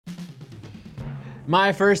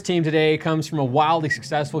My first team today comes from a wildly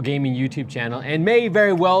successful gaming YouTube channel and may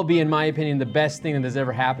very well be, in my opinion, the best thing that has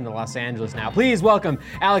ever happened to Los Angeles now. Please welcome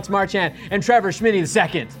Alex Marchand and Trevor Schmitty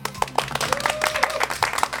II.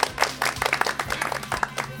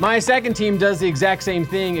 My second team does the exact same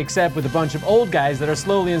thing, except with a bunch of old guys that are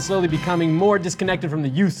slowly becoming more disconnected from the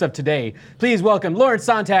youths of today. Please welcome Lawrence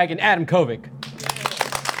Sontag and Adam Kovic.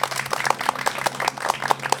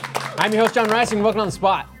 I'm your host, John Rice, and welcome on the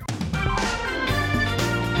spot.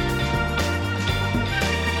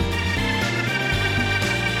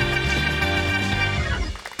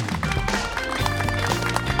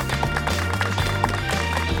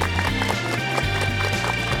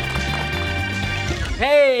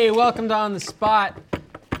 Hey, welcome to On the Spot.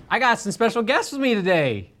 I got some special guests with me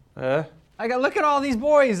today. Look at all these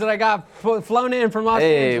boys that I got flown in from Los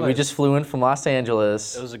Angeles. Hey, we just flew in from Los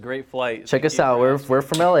Angeles. It was a great flight. Check us out. We're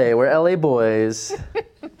from LA. We're LA boys.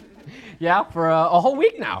 Yeah, for a whole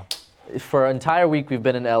week now. For an entire week, we've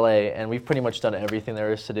been in LA, and we've pretty much done everything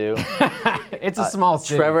there is to do. It's a small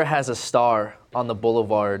city. Trevor has a star on the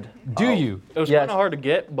boulevard. Do you? It was Yes. kind of hard to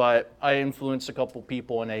get, but I influenced a couple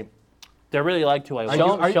people, and they really liked who I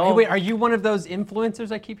was. Are you one of those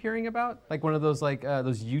influencers I keep hearing about? Like one of those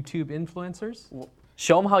those YouTube influencers?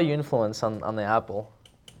 Show them how you influence on the Apple.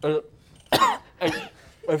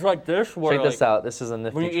 It's like this, where Check this out. This is a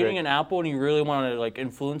nifty when you're trick. eating an apple and you really want to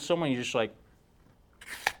influence someone, you just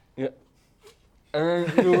yeah. And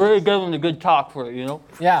then you really give them a good talk for it, you know?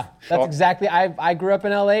 Yeah, that's exactly. I grew up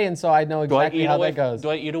in LA, and so I know exactly how away, that goes. Do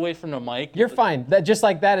I eat away from the mic? You're fine. That just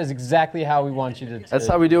like that is exactly how we want you to. That's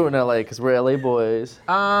how we do it in LA, because we're LA boys.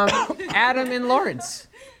 Adam and Lawrence,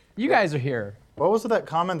 you guys are here. What was that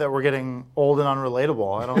comment that we're getting old and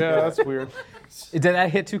unrelatable? I don't Yeah, get it. that's weird. Did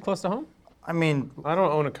that hit too close to home? I mean, I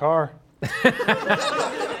don't own a car.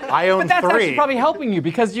 I own But that's actually three. probably helping you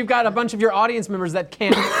because you've got a bunch of your audience members that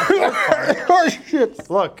can't. Oh, shit.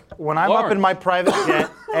 Look, when I'm up in my private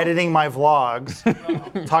jet editing my vlogs,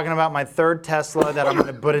 talking about my third Tesla that I'm going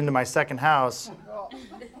to put into my second house,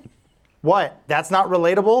 what? That's not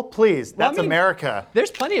relatable? Please, Well, I that's mean, America.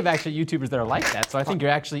 There's plenty of actually YouTubers that are like that, so I think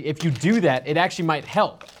you're actually, if you do that, it actually might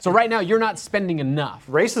help. So right now, you're not spending enough.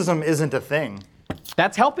 Racism isn't a thing.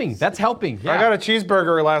 That's helping. That's helping. Yeah. I got a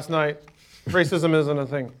cheeseburger last night. Racism isn't a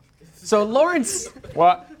thing. So Lawrence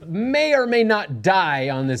What? may or may not die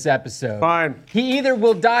on this episode. Fine. He either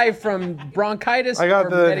will die from bronchitis I got or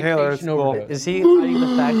the inhaler, medication it's cool. overdose. Is he hiding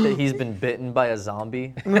the fact that he's been bitten by a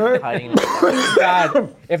zombie? Hiding the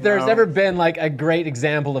God, if there's ever been like a great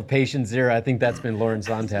example of patient zero, I think that's been Lawrence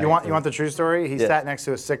Sontag. You want the true story? He Yeah. sat next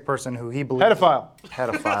to a sick person who he believed Pedophile.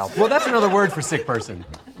 Pedophile. Well, that's another word for sick person.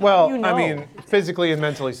 Well, you I know? mean, physically and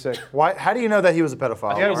mentally sick. Why? How do you know that he was a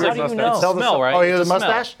pedophile? He had a How weird do you mustache. know? Tell the Smell, story. right? Oh, he has It's a a smell.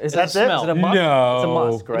 mustache? Is That's it? it? Is it a musk? No. It's a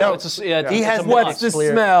musk, right? No, it's a, yeah, He it's has a what- What's musk. the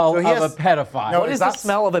smell So he of has- a pedophile? No, What is the That's-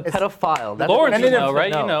 smell of a it's- pedophile? That's Lawrence, what you I need know, to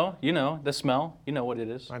right? know. You know the smell. You know what it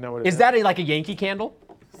is. I know what it is. Is that like a Yankee candle?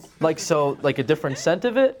 Like a different scent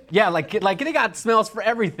of it? Yeah, like they got smells for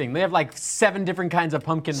everything. They have like 7 different kinds of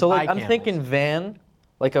pumpkin So pie like I'm candles. thinking van,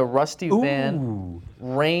 like a rusty van,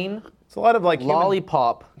 rain, It's a lot of like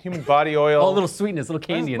lollipop. human body oil. Oh, a little sweetness, a little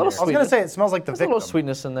candy in there. little I was going to say it smells like the There's a little victim.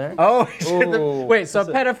 sweetness in there. Oh, shit. Ooh. Wait, so a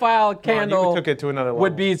pedophile candle took it to another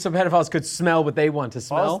would level. be so pedophiles could smell what they want to I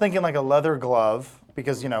smell? was thinking like a leather glove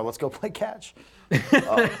because, let's go play catch.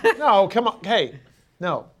 No, come on. Hey,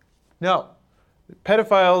 no.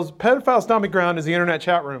 Pedophiles' stomping ground is the internet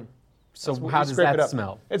chat room. So We how does scrape it that up.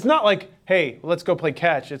 smell? It's not like, hey, let's go play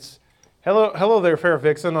catch. It's hello there, fair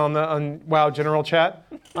vixen on WoW general chat.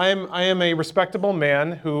 I am a respectable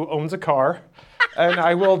man who owns a car, and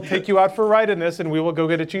I will take you out for a ride in this, and we will go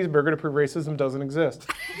get a cheeseburger to prove racism doesn't exist.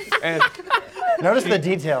 And Notice the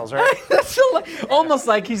details, right? That's almost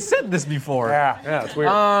like he said this before. yeah, it's weird.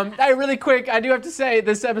 Hey, really quick, I do have to say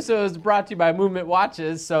this episode is brought to you by Movement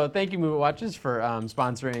Watches. So thank you, Movement Watches, for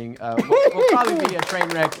sponsoring. What will probably be a train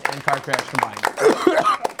wreck and car crash combined.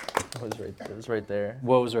 It was right there.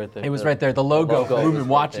 What was right there? It was right there. The logo logo for was Movement right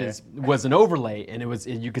Watches was an overlay, and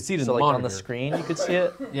you could see it in So the like monitor. on the screen you could see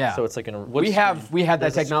it. Yeah. So it's like in a. We had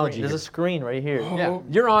that technology. There's a screen right here. Yeah,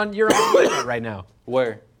 you're on the internet right now.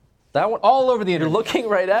 Where? That one. All over the You're internet. looking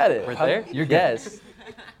right at it. Right there? You're good. Yes.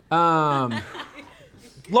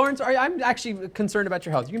 Lawrence, I'm actually concerned about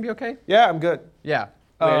your health. You gonna be okay? yeah, I'm good. Yeah.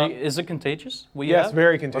 Wait, is it contagious? What you Yes, have?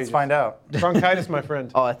 very contagious. Let's find out. Bronchitis, my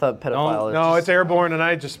friend. Oh, I thought pedophile. No, it's airborne, and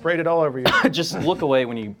I just sprayed it all over you. Just look away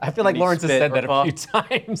when you. I feel like when you Lawrence has spit said or that a cough. few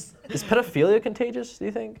times. Is pedophilia contagious? Do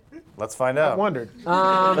you think? Let's find I out. wondered.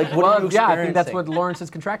 Like, what are you Yeah, I think that's what experiencing? Lawrence has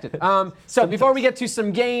contracted. So before we get to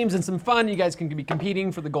some games and some fun, you guys can be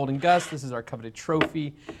competing for the Golden Gus. This is our coveted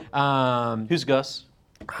trophy. Who's Gus?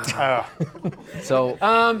 So,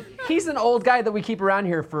 He's an old guy that we keep around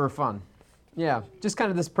here for fun. Yeah, just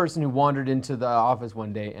kind of this person who wandered into the office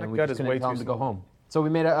one day and we gut just is couldn't way tell too him to go small. home. So we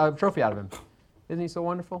made a trophy out of him. Isn't he so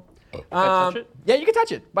wonderful? Can I touch it? Yeah, you can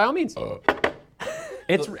touch it, by all means.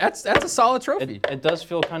 That's a solid trophy. It does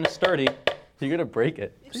feel kind of sturdy. you're gonna break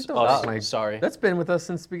it. Please don't Oh, touch my- sorry. That's been with us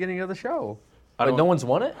since the beginning of the show. Like, no one's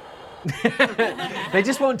won it? They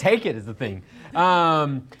just won't take it is the thing.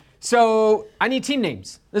 So I need team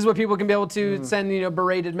names. This is what people can be able to send,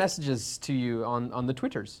 berated messages to you on the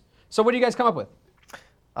Twitters. So what do you guys come up with?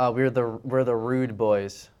 We're the rude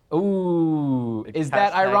boys. Ooh, is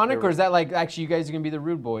that Hashtag ironic the- or is that like actually you guys are gonna be the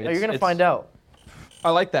rude boys? Yeah, you're gonna it's- find out. I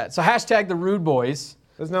like that. So hashtag the rude boys.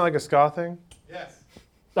 Isn't that like a ska thing?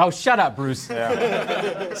 Oh, shut up, Bruce.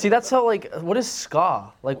 See, that's how what is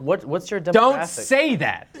ska? Like, what's your demographic? Don't say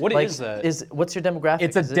that. What Like, is that? what's your demographic?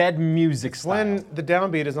 It's a Is it- dead music style. When the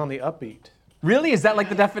downbeat is on the upbeat. Really? Is that like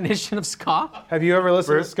the definition of ska? Have you ever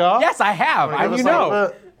listened to ska? Yes, I have. Give us You a little know.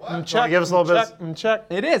 bit. Check. Give us a little bit. Check.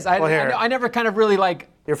 It is. I here. I never kind of really like.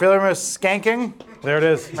 You're feeling with skanking? There it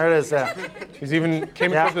is. There it is, yeah. He's even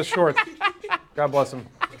came Yeah. with the shorts. God bless him.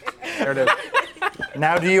 There it is.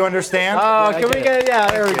 Now do you understand? Oh, can we get? Yeah,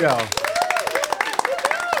 there we go.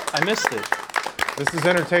 I missed it. This is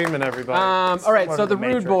entertainment, everybody. All right, so Similar to the the Rude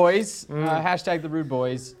Matrix. Boys, hashtag the Rude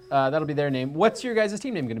Boys. That'll be their name. What's your guys'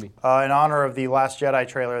 team name going to be? In honor of the Last Jedi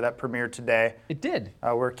trailer that premiered today, It did.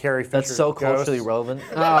 where Carrie Fisher's That's so ghost- culturally relevant.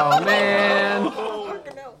 Oh man.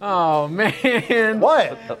 Oh man.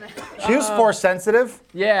 What? She was Force sensitive.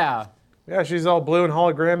 Yeah. Yeah, she's all blue and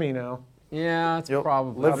hologrammy now. Yeah, it's You'll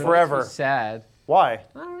probably live makes me forever. sad. Why?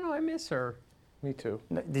 I don't know. I miss her. Me too.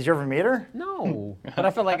 Did you ever meet her? No, but I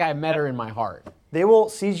feel like I met her in my heart. They will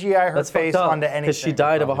CGI her That's face fucked up. onto anything. Because she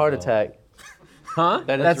died of a heart attack. Huh?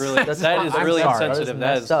 That is That's- really that's that is I'm really sorry. insensitive. That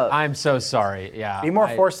That is is. messed up. I'm so sorry. Yeah. Be more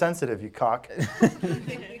I- Force sensitive, you cock.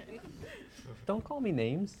 Don't call me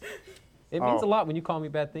names. It means Oh. a lot when you call me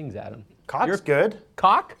bad things, Adam. Cock's good.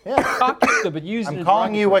 Cock? Yeah. Cock is good, but use it I'm as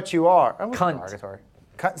calling you derogatory. what you are. Oh, Cunt. derogatory.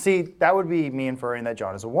 See, that would be me inferring that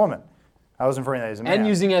John is a woman. I was inferring that he's a man. And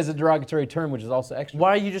using it as a derogatory term, which is also extra. Why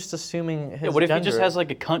are you just assuming his Yeah, what if he gender? just has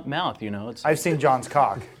like a cunt mouth? It's I've seen John's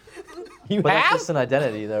cock. You But that's have? just an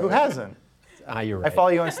identity, though. Who hasn't? You're right. I follow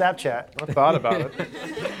you on Snapchat. I thought about it.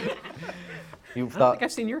 You I don't thought, think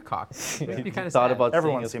I've seen your cock. It'd be kind of thought sad. about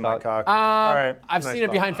Everyone's seeing seen his my cock. cock. All right. I've Nice seen it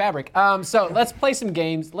thought. behind fabric. So let's play some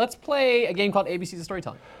games. Let's play a game called ABCs of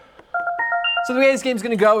Storytelling. So the way this game's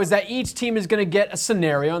going to go is that each team is going to get a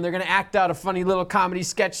scenario, and they're going to act out a funny little comedy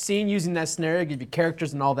sketch scene using that scenario, give you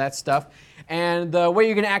characters and all that stuff. And the way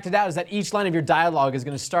you're going to act it out is that each line of your dialogue is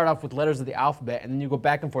going to start off with letters of the alphabet, and then you go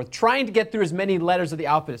back and forth, trying to get through as many letters of the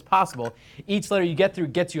alphabet as possible. Each letter you get through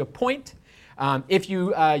gets you a point. If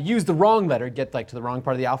you use the wrong letter, get to the wrong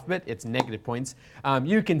part of the alphabet, it's negative points.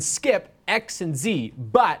 You can skip X and Z,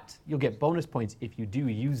 but you'll get bonus points if you do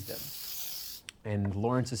use them. And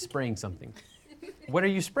Lawrence is spraying something. What are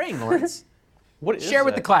you spraying, Lawrence? what is Share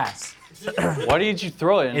with the that? class. Why did you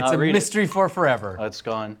throw it and It's not a read mystery for forever. it? Oh, it's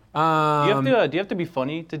gone. Do you have to be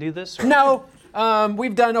funny to do this? Or? No,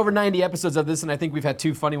 we've done over 90 episodes of this, and I think we've had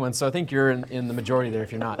 2 funny ones, so I think you're in the majority there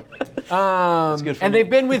if you're not. good for And me. they've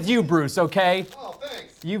been with you, Bruce, okay? Oh,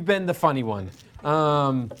 thanks. You've been the funny one.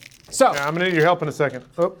 So, Yeah, I'm gonna need your help in a second.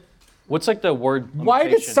 Oh, What's like the word? why did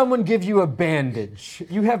limitation? someone give you a bandage?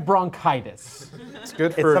 You have bronchitis. it's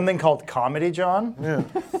good It's for. something called comedy, John.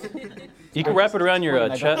 You can wrap it around your I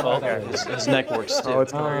chest. don't Oh, know. his neck works too. Oh,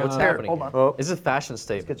 it's coming. What's happening? Hold on. Oh. This is a fashion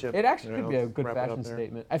statement. Get you. It actually could be a good wrap it up fashion there.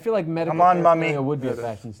 statement. I feel like medical Come on, mummy. paraphernalia would be a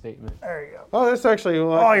fashion statement. There you go. Oh, that's actually.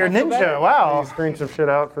 Oh, you're ninja. Wow. Screen some shit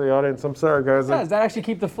out for the audience. I'm sorry, guys. Does that actually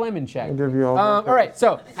keep the phlegm in check? give you all. All right,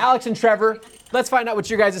 so Alex and Trevor, let's find out what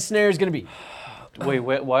your guys' scenario is going to be. Wait,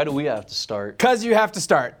 why do we have to start? Because you have to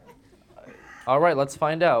start. All right, let's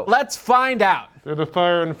find out. Let's find out. Through the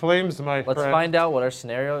fire and flames, my Let's friend. find out what our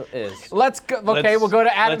scenario is. Let's go. Okay, we'll go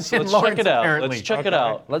to Adam let's and check Lawrence. it out. Apparently. Let's check it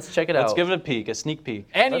out. Let's check it out. Let's give it a peek, a sneak peek.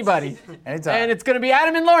 Anybody. Anytime. And it's going to be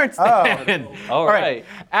Adam and Lawrence then. All right.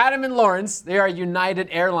 Adam and Lawrence, they are United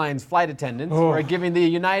Airlines flight attendants who are giving the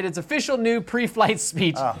United's official new pre-flight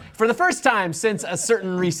speech for the first time since a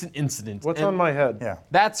certain recent incident. What's And on my head? Yeah.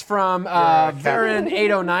 That's from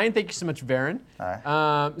Varen809. Thank you so much, Varen.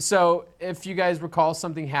 So if you guys recall,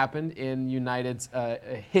 something happened in United's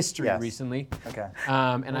history Yes. recently. Okay.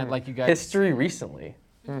 And I'd like you guys... History recently.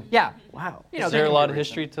 Yeah. Wow. You know, Is there a they- lot of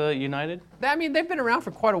history to United? I mean, they've been around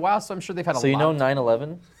for quite a while, so I'm sure they've had a So you lot. know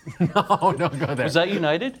 9/11? No, don't go there. Was that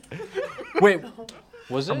United? Wait,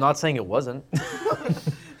 Was it? I'm not saying it wasn't.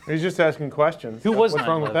 He's just asking questions. Who was What's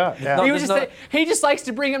wrong with 9/11? that? Yeah. No, he was there's just no- he just likes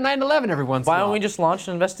to bring up 9/11 every once in Why a don't while. we just launch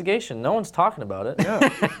an investigation? No one's talking about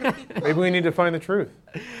it. Maybe we need to find the truth.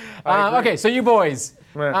 Okay, so you boys,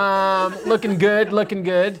 Yeah. looking good, looking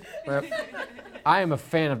good. I am a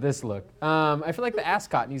fan of this look. I feel like the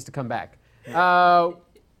ascot needs to come back. So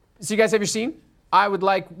you guys have your scene? I would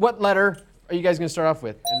like, what letter are you guys going to start off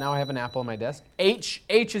with? And now I have an apple on my desk. H.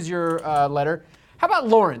 H is your letter. How about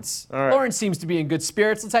Lawrence? All right. Lawrence seems to be in good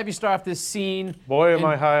spirits. Let's have you start off this scene. Boy, am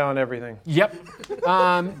I high on everything. Yep.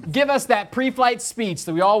 Give us that pre-flight speech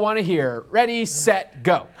that we all want to hear. Ready, set,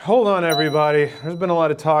 go. Hold on, everybody. There's been a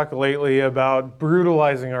lot of talk lately about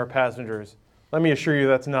brutalizing our passengers. Let me assure you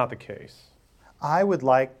that's not the case. I would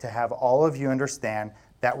like to have all of you understand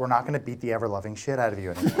that we're not going to beat the ever-loving shit out of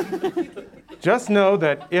you anymore. Just know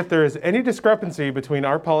that if there is any discrepancy between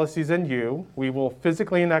our policies and you, we will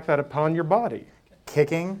physically enact that upon your body.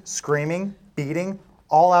 Kicking, screaming, beating,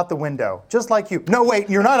 all out the window. Just like you. No, wait,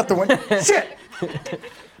 you're not out the window. Shit!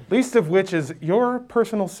 Least of which is your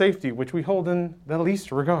personal safety, which we hold in the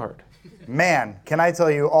least regard. Man, can I tell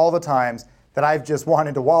you all the times that I've just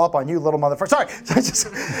wanted to wallop on you little motherfucker.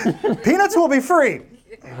 Sorry, peanuts will be free.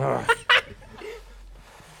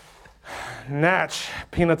 Natch,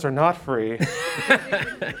 peanuts are not free.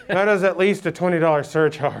 That is at least a $20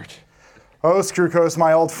 surcharge. Oh, Screwcoast,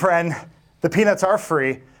 my old friend, the peanuts are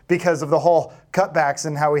free because of the whole cutbacks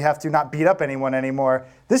and how we have to not beat up anyone anymore.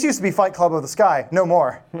 This used to be Fight Club of the Sky, no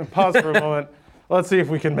more. Pause for a moment. Let's see if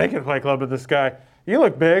we can make it Fight Club of the Sky. You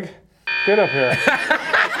look big. Get up here.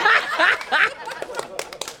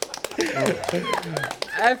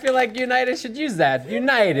 I feel like United should use that.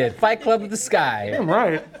 United, Fight Club of the Sky. I'm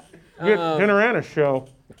right. Get dinner and a show.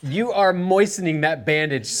 You are moistening that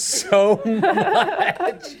bandage so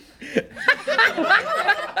much.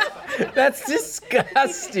 That's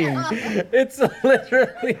disgusting. It's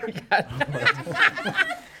literally.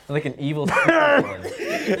 Like an evil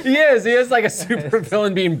supervillain. He is like a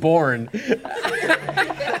supervillain being born. It's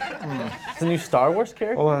a new Star Wars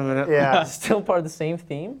character? Hold on a minute. Yeah, Still part of the same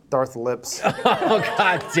theme? Darth Lips. Oh,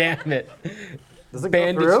 god damn it. Does it go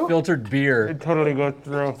Bandage through? filtered beer. It totally goes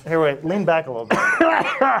through. Here, wait, lean back a little bit.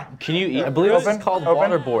 Can you eat? I believe this Open, is called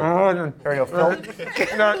open. waterboard. There you go, Phil.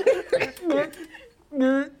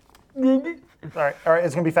 All right,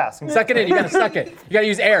 it's gonna be fast. Suck it in, you gotta suck it. You gotta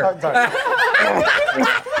use air. Sorry.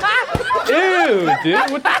 Ew,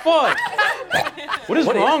 dude, what the fuck? What is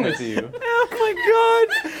wrong with you? Oh my god.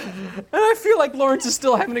 And I feel like Lawrence is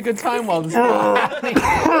still having a good time while this is happening.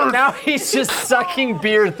 Now he's just sucking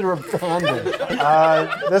beer through a bandage.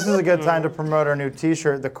 This is a good time to promote our new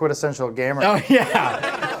T-shirt, the Quintessential Gamer. Oh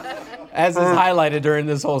yeah. As is highlighted during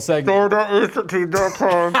this whole segment.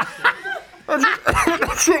 Door.com.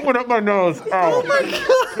 That shit went up my nose. Ow.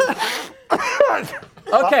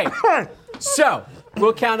 Okay, so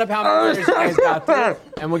we'll count up how many beers you guys got through,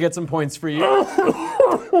 and we'll get some points for you.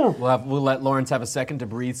 We'll let Lawrence have a second to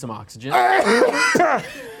breathe some oxygen.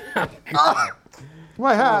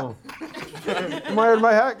 My hat. Where did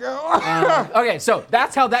my hat go? Okay, so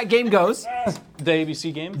that's how that game goes. The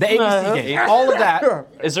ABC game? The ABC game, all of that.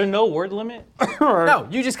 Is there no word limit? No,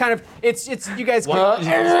 you just kind of it's you guys.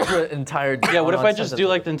 Entire Yeah, what if I just do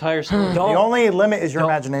like the entire story? The only limit is your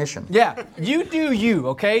imagination. Yeah, you do you,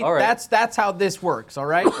 okay? All right. That's how this works, all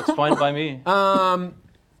right? It's fine by me.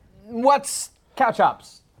 What's Cow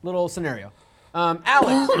Chop's little scenario?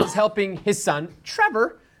 Alex is helping his son,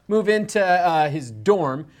 Trevor, move into his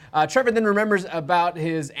dorm. Trevor then remembers about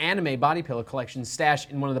his anime body pillow collection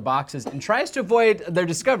stashed in one of the boxes and tries to avoid their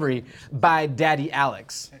discovery by Daddy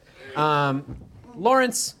Alex.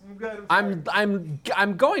 Lawrence, I'm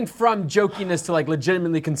going from jokiness to like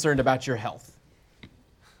legitimately concerned about your health.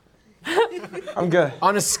 I'm good.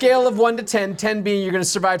 On a scale of 1 to 10, 10 being you're going to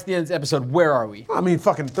survive to the end of the episode, where are we? I mean,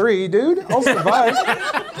 fucking 3, dude. I'll survive.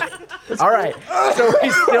 All right, so we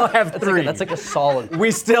still have 3. That's like a solid.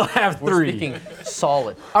 We still have We're 3. speaking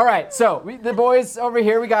solid. All right, so the boys over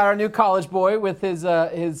here, we got our new college boy with his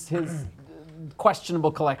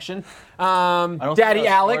questionable collection. I don't Daddy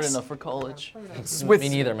think I was Alex smart enough for college. with Me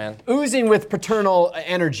neither, man. oozing with paternal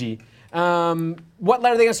energy. What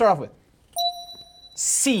letter are they gonna start off with?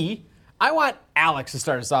 C. I want Alex to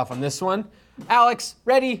start us off on this one. Alex,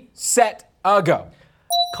 ready, set, go.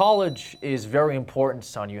 College is very important,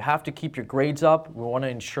 son. You have to keep your grades up. We want to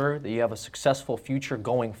ensure that you have a successful future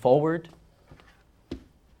going forward.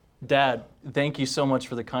 Dad, thank you so much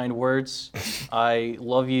for the kind words. I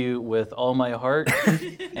love you with all my heart.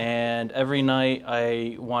 And every night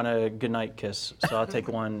I want a goodnight kiss. So I'll take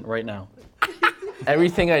one right now.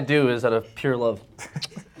 Everything I do is out of pure love.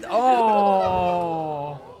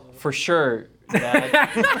 Oh. For sure,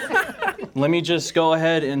 Dad. Let me just go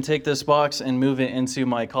ahead and take this box and move it into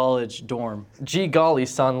my college dorm. Gee golly,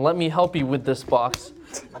 son, let me help you with this box.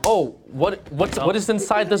 Oh, what is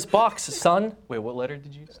inside this box, son? Wait, what letter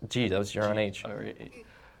did you use? Gee, that was your own age. All right.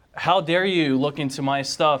 How dare you look into my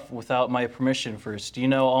stuff without my permission first? Do you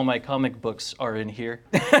know all my comic books are in here?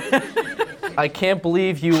 I can't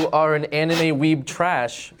believe you are an anime weeb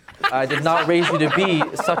trash. I did not raise you to be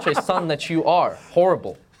such a son that you are.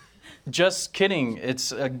 Horrible. Just kidding.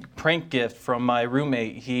 It's a prank gift from my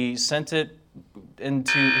roommate. He sent it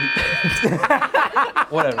into...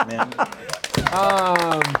 Whatever, man.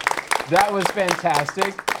 That was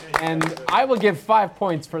fantastic. And I will give 5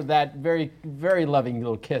 points for that very, very loving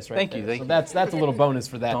little kiss right Thank there. you, thank so you. that's a little bonus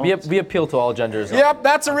for that. We appeal to all genders. Yep,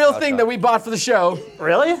 that's a real thing that we bought for the show.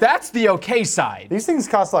 Really? That's the okay side. These things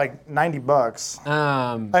cost like $90.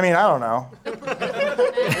 I mean, I don't know.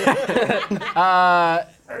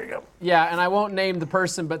 There you go. Yeah, and I won't name the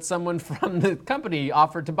person, but someone from the company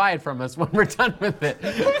offered to buy it from us when we're done with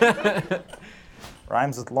it.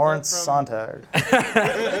 Rhymes with Lawrence Sontag.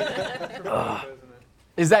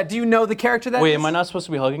 Is that, do you know the character that Wait, is? am I not supposed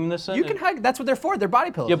to be hugging this? You can hug, that's what they're for, they're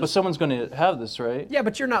body pillows. Yeah, but someone's going to have this, right? Yeah,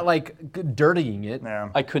 but you're not like dirtying it. Yeah.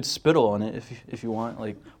 I could spittle on it if you want.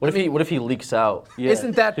 Like, What if he leaks out? yeah.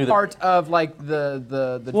 Isn't that Through the- part of like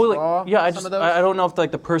the Well, draw? like, yeah, some of those? I don't know if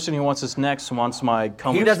like the person who wants this next wants my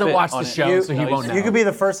cum. He doesn't spit watch on the it. show, so he No, won't he's- know. You could be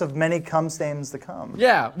the first of many cum stains to come.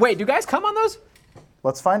 Yeah. Wait, do guys come on those?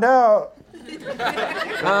 Let's find out.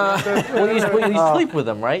 Well, you sleep with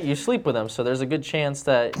them, right? You sleep with them, so there's a good chance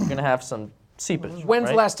that you're gonna have some seepage. When's the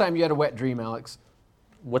right? last time you had a wet dream, Alex?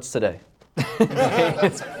 What's today?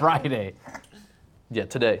 It's Friday. Yeah,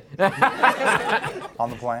 today. On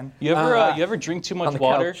the plane. You ever drink too much the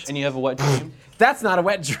water couch. and you have a wet dream? That's not a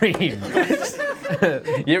wet dream.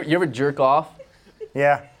 You ever jerk off?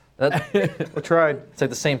 Yeah, I tried. It's like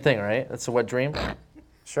the same thing, right? That's a wet dream.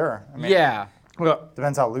 sure. I mean, Yeah. Look,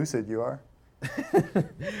 depends how lucid you are.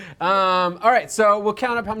 All right, so we'll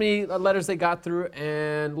count up how many letters they got through,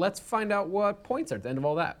 and let's find out what points are at the end of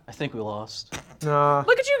all that. I think we lost. nah.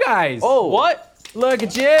 Look at you guys. Oh, What? Look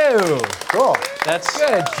at you. Cool. That's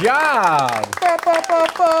Good job.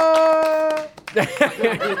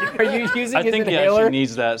 Are you using I his think he inhaler actually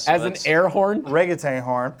needs that. So as an that's- air horn? Reggaeton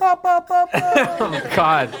horn. Oh,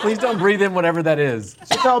 God. Please don't breathe in whatever that is.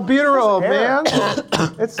 It's albuterol, air. man.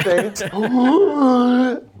 It stays.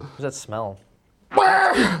 what does that smell?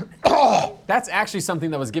 That's actually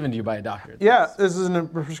something that was given to you by a doctor. Yeah, this is a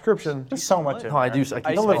prescription. There's so much in No, I there. do. I I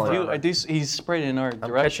keep do, smelling it. he's sprayed in our catching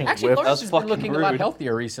direction. Actually, whiff. Lawrence That's has been fucking looking a lot rude.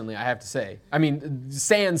 healthier recently, I have to say. I mean,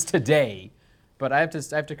 sans today. But I have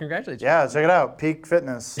to congratulate you. Yeah, check it out. Peak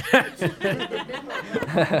fitness.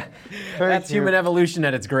 That's human evolution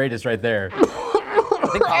at its greatest right there. I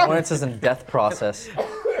think Lawrence is in death process.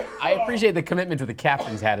 I appreciate the commitment to the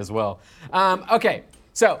captain's hat as well. Okay,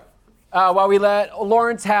 so while we let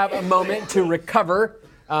Lawrence have a moment to recover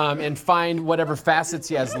and find whatever facets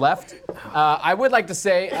he has left, I would like to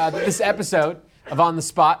say that this episode of On the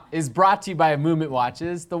Spot is brought to you by Movement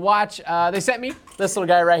Watches. The watch they sent me, this little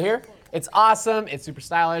guy right here. It's awesome, it's super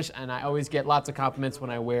stylish, and I always get lots of compliments when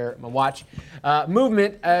I wear my watch.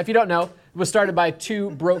 Movement, if you don't know, was started by two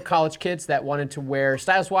broke college kids that wanted to wear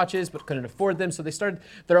stylish watches but couldn't afford them, so they started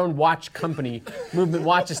their own watch company. Movement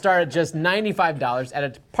watches start at just $95 at a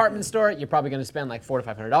department store. You're probably going to spend like $400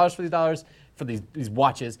 to $500 for these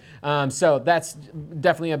watches. So that's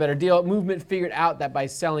definitely a better deal. Movement figured out that by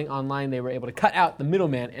selling online, they were able to cut out the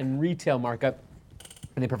middleman and retail markup,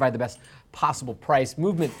 and they provide the best possible price.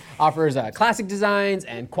 Movement offers classic designs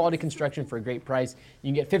and quality construction for a great price.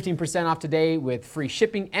 You can get 15% off today with free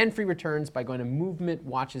shipping and free returns by going to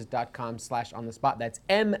movementwatches.com/on-the-spot. That's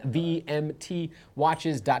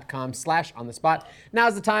MVMTwatches.com/on-the-spot.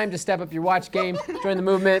 Now's the time to step up your watch game, join the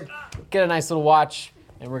movement, get a nice little watch,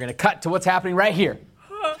 and we're going to cut to what's happening right here.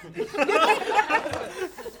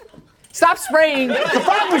 Stop spraying the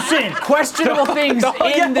fog machine. Questionable things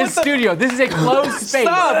in this studio. This is a closed space.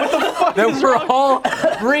 Stop! What the fuck that we're all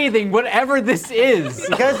breathing, whatever this is.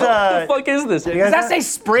 You guys, the fuck is this? guys- Does that say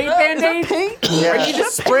spray Band-Aid? Yeah. Are you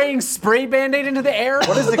just spraying spray Band-Aid into the air?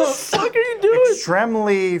 What is the fuck are you doing?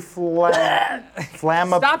 extremely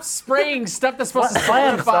flammable? Stop spraying stuff that's supposed to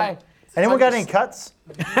Flam solidify. stuff. Anyone got any cuts?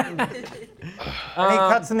 Any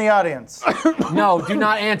cuts in the audience? No, do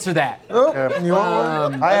not answer that.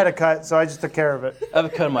 I had a cut, so I just took care of it. I have a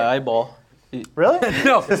cut in my eyeball. Really?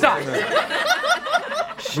 No, stop.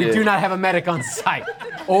 We do not have a medic on site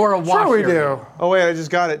or a washer. Sure we do. Oh wait, I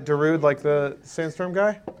just got it. Darude, like the Sandstorm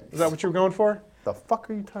guy? Is that what you were going for? The fuck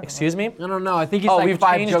are you talking Excuse me? I don't know. I think he's Oh, like we've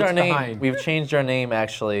 5 changed jokes our name. behind. We've changed our name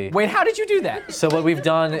actually. Wait, how did you do that? So what we've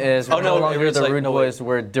done is we're no no, longer it's the like- Rude no, wait. Boys.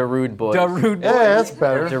 We're Darude Boys. Darude. about? Yeah, that's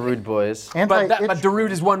better. Darude Boys. But Darude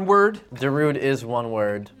is one word. Darude is one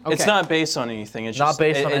word. Okay. It's not based on anything. It's Not just,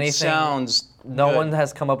 based it, on it anything. sounds No good. one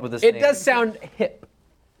has come up with this It name. does sound hip.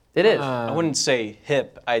 It is. I wouldn't say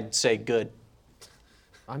hip. I'd say good.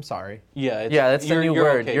 I'm sorry. Yeah. It's, yeah, that's the you're- new you're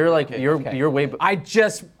word. okay, You're like okay. you're way. I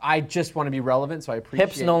just want to be relevant, so I appreciate.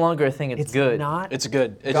 Hip's no longer a thing. It's good. Not. It's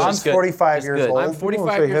good. It's John's just good. 45 It's years good. old. I'm You 45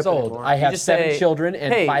 won't say years hip old. anymore. I You have just 7 say, children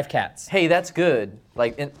and hey, 5 cats. Hey, that's good.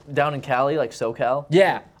 Like down in Cali, like SoCal.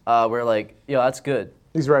 Yeah. We're like, yo, that's good.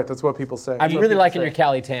 He's right. That's what people say. I'm what really people liking say. your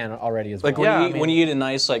Cali tan already as well. Like when, Yeah, you I eat, mean- when you eat a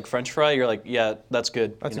nice like French fry, you're like, yeah, that's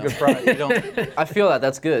good. That's you a know? good fry. You don't, I feel that.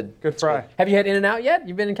 That's good. Good fry. Have you had In-N-Out yet?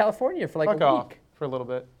 You've been in California for like Fuck a off week. for a little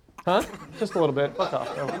bit. Huh? Just a little bit. Fuck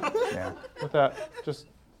off. No. Yeah. With that, just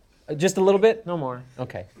Just a little bit? no more.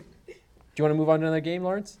 Okay. Do you want to move on to another game,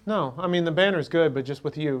 Lawrence? No, I mean the banner's good, but just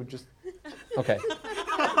with you, just Okay.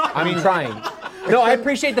 I'm trying. No, I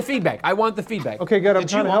appreciate the feedback. I want the feedback. okay. Good. I'm Did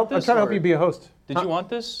trying you to want help. I'm this, trying to help or- you be a host. did you want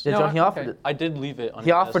this? Yeah, No, John, he offered okay. it. I did leave it on. He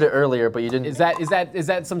your offered desk. it earlier, but you didn't. Is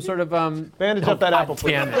that some sort of Bandage up that apple,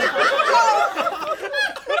 please. Damn it.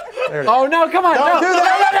 There it is. Oh no, come on. Don't no, do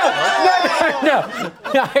that.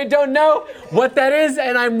 no. I don't know what that is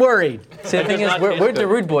and I'm worried. See, the thing does is, not we're taste the good.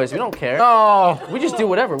 Rude Boys. We don't care. Oh, We just do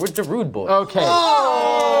whatever. We're the Rude Boys. okay.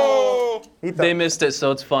 Eat They the, missed it,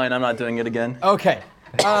 so it's fine. I'm not doing it again. Okay.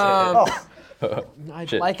 I'd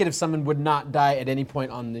Shit. like it if someone would not die at any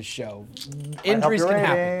point on this show. help Injuries your can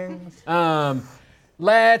happen. ratings.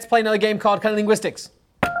 Let's play another game called Cunning Linguistics.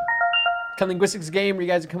 Cunning Linguistics game where you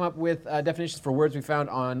guys come up with definitions for words we found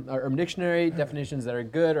on Urban Dictionary. Definitions that are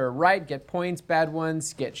good or right get points. Bad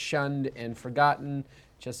ones get shunned and forgotten,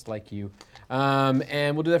 just like you.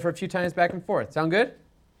 And we'll do that for a few times back and forth. Sound good?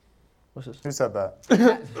 What's this? Who said that?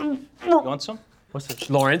 You want some? What's this?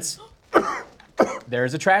 Lawrence,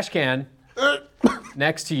 there's a trash can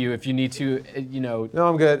next to you if you need to, No,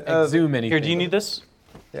 I'm good. exhume anything. Here, do you need this?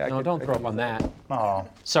 Yeah, I No, could- don't I throw could up on use that. Oh.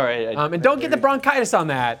 Sorry. And don't get the bronchitis on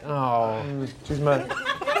that. Oh. She's my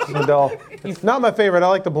doll. It's not my favorite. I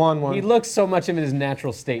like the blonde one. He looks so much in his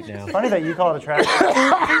natural state now. Funny that you call it a trash.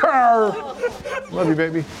 Love you,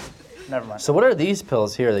 baby. Never mind. So what are these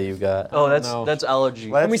pills here that you've got? Oh, that's no. that's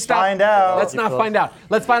allergy. Let's we stop? find out. Let's not find out.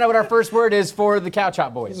 Let's find out what our first word is for the Cow Chop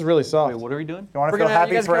This Boys. is really soft. Wait, what are we doing? You want to We're feel gonna you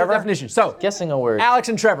happy guys come up with forever? definition. So, Guessing a word. Alex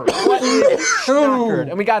and Trevor, what is schnockered?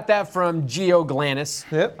 And we got that from Geo Glanis.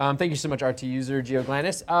 Yep. Thank you so much, RT user Geo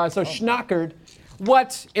Glanis. So schnockered,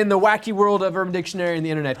 what in the wacky world of Urban Dictionary and the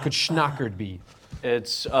internet could schnockered be?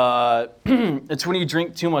 It's it's when you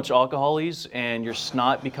drink too much alcoholies and your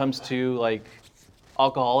snot becomes too like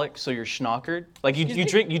alcoholic, so you're schnockered. Like you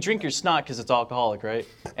drink your snot because it's alcoholic, right?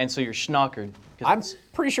 And so you're schnockered. 'cause I'm it's-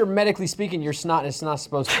 pretty sure medically speaking, your snot is not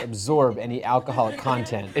supposed to absorb any alcoholic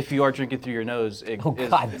content. if you are drinking through your nose, it Oh, is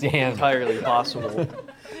goddamn. entirely possible.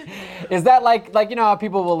 Is that like you know how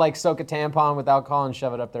people will like soak a tampon with alcohol and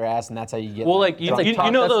shove it up their ass, and that's how you get? Well, like you, That's like you, to-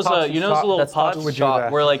 you know that's those toxic you know those shock- little that's pots toxic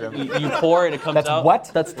shock where like you pour it and it comes that's out. what?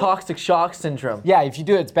 That's toxic shock syndrome. Yeah, if you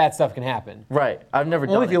do it, it's bad stuff can happen. Right. I've never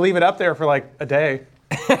Only done if you it. leave it up there for like a day.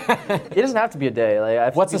 It doesn't have to be a day. Like,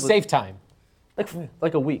 I've What's seen the people- safe time?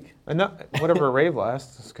 Like a week. And not, whatever a rave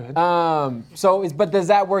lasts is good. But does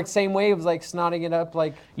that work same way? It was like snotting it up,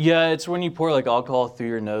 like Yeah, it's when you pour like alcohol through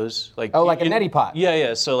your nose, like Oh, like a you- neti pot. Yeah,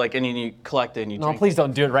 yeah. So like, and then you collect it and you no, drink. please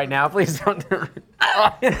don't do it right now. Please don't do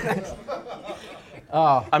it.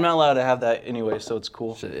 I'm not allowed to have that anyway, so it's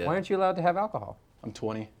cool. Why aren't you allowed to have alcohol? I'm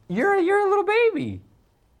 20. You're a little baby.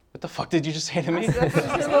 What the fuck did you just say to me? You're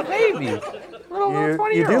a little baby. Little You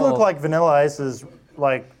 20-year-old. do look like Vanilla Ice's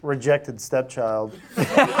rejected stepchild.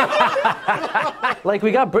 Like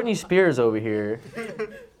we got Britney Spears over here.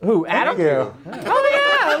 Who? Adam? Yeah.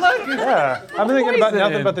 Oh yeah, look. Yeah. I've been thinking about Poison.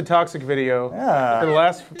 nothing but the toxic video Yeah. for the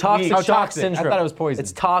last Toxic week. shock toxic. I syndrome. thought it was poison.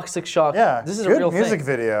 It's toxic shock. Yeah. This is Good a real music thing.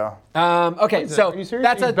 video. Okay, so Are you serious?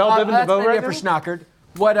 that's Are a you bell-bibbing the bow that's an idea right for now? Schnockered.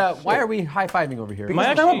 What? Why are we high-fiving over here? Am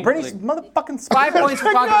I Because no, actually, Britney's like- motherfucking 5 points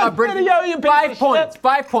for talking about Britney. video, you piece 5 of points.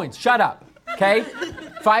 5 points. Shut up. Okay.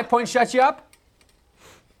 5 points. Shut you up.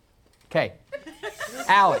 Okay.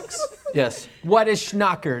 Alex, Yes. what is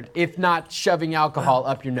Schnockered if not shoving alcohol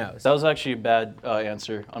up your nose? That was actually a bad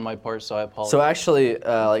answer on my part, so I apologize. So actually,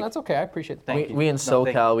 That's okay. I appreciate that. Thank you. we in No,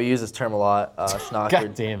 thank SoCal, we use this term a lot, schnockered.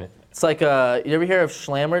 God damn it. It's like, you ever hear of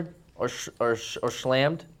schlammered or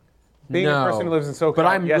schlammed? Being a person who lives in SoCal. But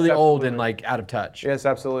I'm yes, really old absolutely. and like out of touch. Yes,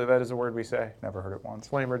 absolutely. That is a word we say. Never heard it once.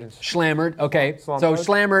 Slammered and Schlammered. Okay. So Slumbered.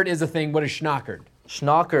 schlammered is a thing. What is Schnockered?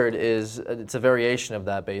 Schnockered is, it's a variation of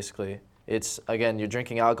that basically. It's, again, you're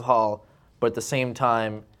drinking alcohol, but at the same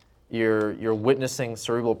time, you're witnessing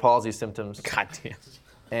cerebral palsy symptoms. God damn.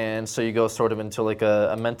 And so you go sort of into like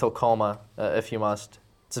a mental coma, if you must.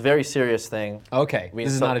 It's a very serious thing. Okay. We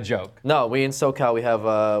This is so- not a joke. No, we in SoCal, we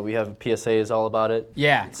have PSAs all about it.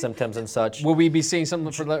 Yeah. Symptoms and such. Will we be seeing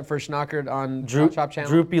something for Schnockered on Shop Channel?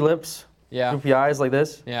 Droopy lips, Yeah. droopy eyes like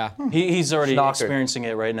this. Yeah. He's already Schnockered. experiencing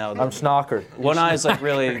it right now. I'm schnockered. One eye's like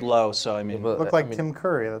really low, so I mean. Look like Tim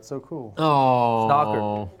Curry. That's so cool. Oh.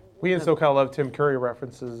 Schnockered. we in SoCal love Tim Curry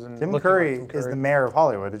references. And Tim looking Curry like Tim is the Curry. mayor of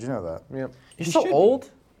Hollywood. Did you know that? Yep. You're He so should be. old?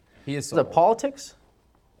 He is Is so that old. politics?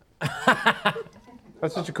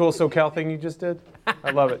 That's such a cool SoCal thing you just did. I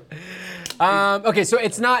love it. Okay, so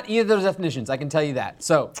it's not either of those definitions. I can tell you that.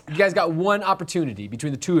 So you guys got one opportunity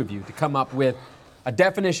between the two of you to come up with a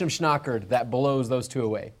definition of Schnockered that blows those two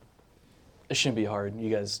away. It shouldn't be hard. You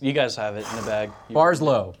guys have it in the bag. Bar's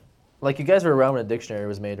low. Like you guys were around when a dictionary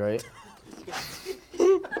was made, right?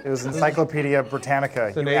 It was Encyclopedia Britannica.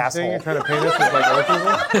 It's an You age asshole. thing. You're trying to paint us as like old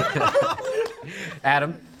people.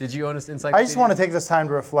 Adam, did you own us encyclopedia? I just want to take this time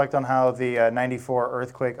to reflect on how the '94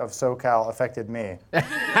 earthquake of SoCal affected me.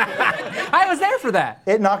 I was there for that.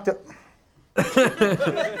 It knocked.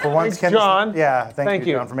 For once, Thanks, John. Yeah, thank Thank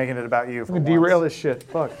you, you. John, for making it about you. For We derail once. this shit.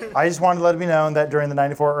 Fuck. I just wanted to let it be known that during the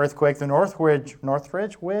 '94 earthquake, the Northridge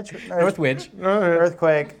Northwidge.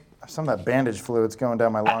 earthquake. Some of that bandage fluid's going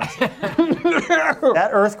down my lungs. That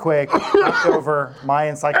earthquake knocked over my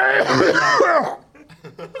encyclopedia.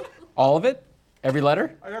 All of it? Every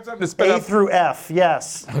letter? I got something to spit A up. through F,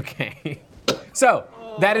 yes. Okay. So,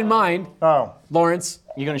 that in mind, Oh, Lawrence,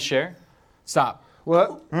 You gonna share? stop.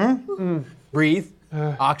 What? Breathe.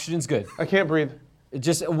 Oxygen's good. I can't breathe.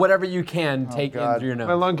 Just whatever you can take in God. through your My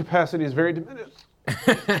nose. lung capacity is very diminished.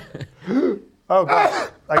 oh God.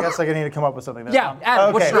 I guess I need to come up with something. Yeah,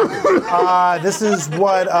 Adam, what's Okay. Schnockered? This is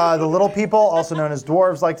what the little people, also known as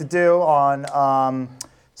dwarves, like to do on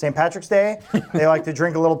St. Patrick's Day. They like to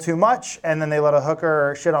drink a little too much, and then they let a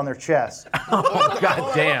hooker shit on their chest.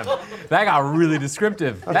 God damn. That got really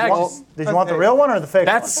descriptive. That, Did you want the real one or the fake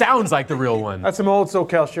that one? sounds like the real one. That's some old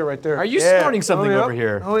SoCal shit right there. Are you Yeah. snorting something yeah. over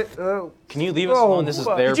here? Oh, wait, oh. Can you leave us Oh, alone? This is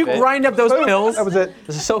fuck. their Did you bit. grind up those pills? That was it.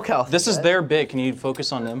 This is SoCal. This is their bit. Can you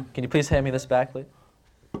focus on them? Can you please hand me this back, please?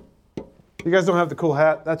 You guys don't have the cool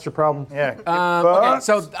hat. That's your problem. Yeah. Okay,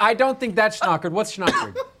 so I don't think that's Schnockered. What's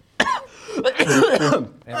Schnockered?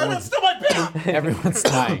 Everyone's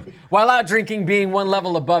dying. While out drinking, being one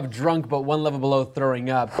level above drunk, but one level below throwing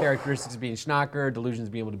up. Characteristics of being Schnockered, delusions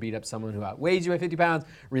of being able to beat up someone who outweighs you by 50 pounds,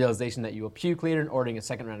 realization that you will puke later, and ordering a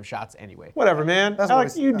second round of shots anyway. Whatever, man. That's what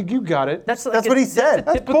Alex, we- you got it. That's what he said.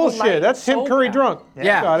 That's bullshit. That's Tim Curry drunk. You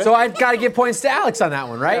Yeah, got it. so I've got to give points to Alex on that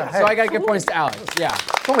one, right? Yeah, So hey. I got to give points to Alex. Yeah.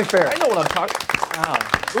 It's only fair. I know what I'm talking.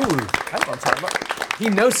 Ooh, I know what I'm talking about. he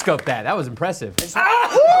no-scoped that. That was impressive.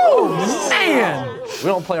 Oh, man! We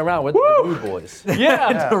don't play around with the rude boys.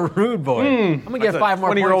 Yeah, the rude boy. I'm gonna get 5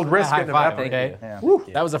 more 20-year-old points for that wrist high getting five, evaporated. okay?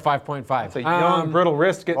 Yeah. That was a 5.5. It's a young, brittle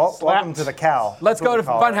wrist getting slapped. Welcome to the cow. Let's That's what go to we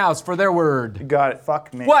call it. Funhouse for their word. Got it.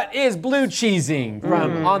 Fuck me. What is blue cheesing?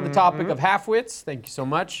 From On the Topic of Halfwits. Thank you so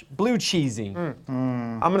much. Blue cheesing.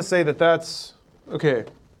 I'm going to say that that's... Okay.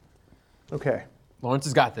 Okay. Lawrence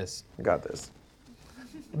has got this. I got this.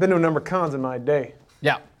 I've been to a number of cons in my day.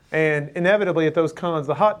 Yeah. And inevitably at those cons,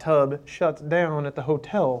 the hot tub shuts down at the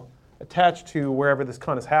hotel attached to wherever this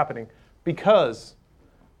con is happening. Because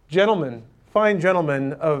gentlemen, fine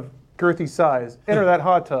gentlemen of girthy size, enter that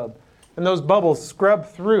hot tub, and those bubbles scrub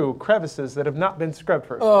through crevices that have not been scrubbed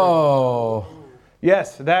for. Oh.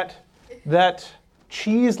 Yes, that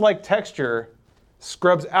cheese-like texture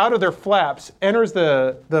scrubs out of their flaps, enters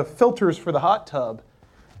the filters for the hot tub,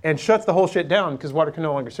 and shuts the whole shit down because water can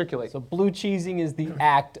no longer circulate. So blue cheesing is the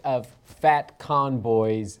act of fat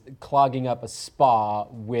conboys clogging up a spa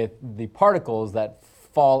with the particles that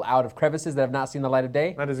fall out of crevices that have not seen the light of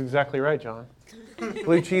day. That is exactly right, John.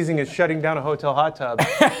 Blue cheesing is shutting down a hotel hot tub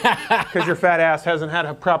because your fat ass hasn't had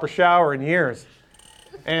a proper shower in years.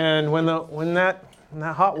 And when that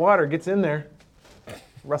hot water gets in there,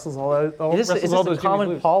 rustles all Is this all a those common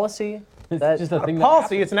Jimmy Blues. policy? It's just a thing that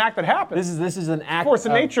Policy, happens. it's an act that happens. This is an act Force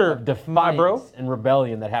of nature, of defiance bro. and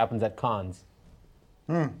rebellion that happens at cons.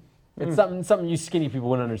 It's something you skinny people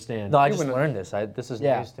wouldn't understand. No, I just wouldn't- learned this. This is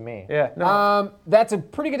Yeah. news to me. Yeah, no. That's a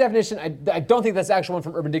pretty good definition. I don't think that's the actual one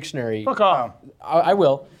from Urban Dictionary. Fuck off. I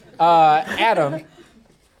will. Adam,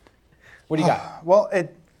 what do you got? Well, I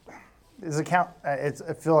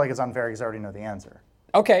feel like it's unfair because I already know the answer.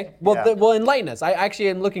 Okay, well, Yeah. well, enlighten us. I actually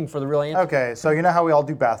am looking for the real answer. Okay, so you know how we all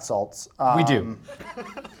do bath salts. We do.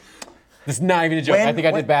 This is not even a joke. I think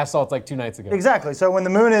I did bath salts like 2 nights ago. Exactly. So when the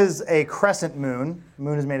moon is a crescent moon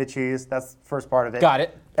is made of cheese. That's the first part of it. Got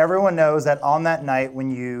it. Everyone knows that on that night,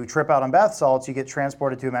 when you trip out on bath salts, you get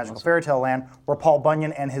transported to a magical fairy tale land where Paul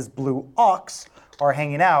Bunyan and his blue ox are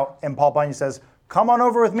hanging out. And Paul Bunyan says, "Come on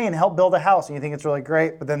over with me and help build a house." And you think it's really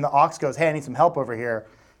great. But then the ox goes, "Hey, I need some help over here."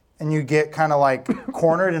 And you get kind of like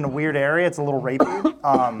cornered in a weird area. It's a little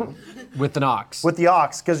rapey. With an ox. With the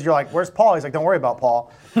ox, because you're like, "Where's Paul?" He's like, "Don't worry about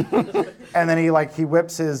Paul." And then he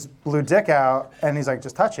whips his blue dick out, and he's like,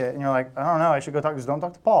 "Just touch it." And you're like, "I don't know. I should go talk." Just don't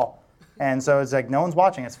talk to Paul. And so it's like, no one's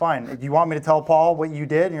watching. It's fine. Do you want me to tell Paul what you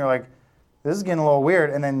did? And you're like, "This is getting a little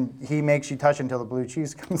weird." And then he makes you touch it until the blue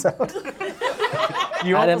cheese comes out.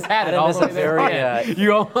 You almost had it Adam all is the a way there. very,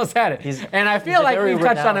 You almost had it. And I feel he's a like very we've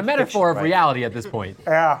touched on a renowned metaphor of fiction reality at this point.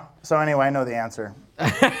 Yeah. So anyway, I know the answer.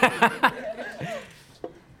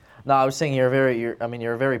 No, I was saying you're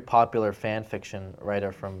a very popular fan fiction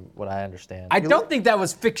writer, from what I understand. I don't think that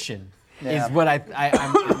was fiction. Yeah. Is what I'm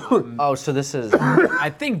Oh, so this is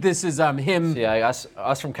I think this is him. yeah.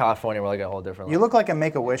 Us from California, we're like a whole different. You look like a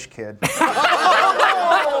Make-A-Wish kid.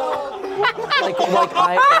 like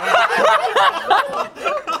I.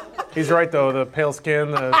 He's right, though. The pale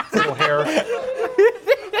skin, the little hair.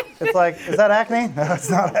 It's like, is that acne? No, it's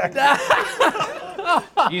not acne.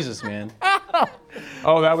 Jesus, man.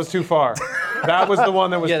 Oh, that was too far. That was the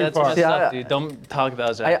one that was Yeah, too that's far. messed up, dude. Don't talk about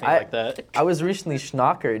his acting like that. I was recently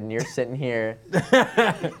schnockered, and you're sitting here.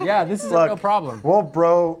 Yeah, this is a Look, real problem. We'll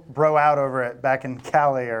bro out over it back in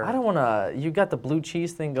Cali or. I don't want to. You got the blue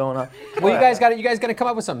cheese thing going on. Well, you guys got to come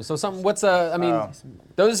up with something. So something. What's I mean,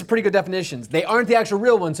 those are pretty good definitions. They aren't the actual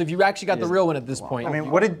real one. So if you actually got the real one at this point, I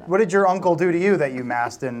mean, what did your uncle do to you that you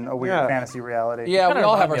masked in a weird Yeah. fantasy reality? yeah, we kinda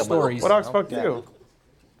all have remind our me of stories. What ox fucked you?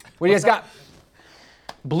 What do you guys got?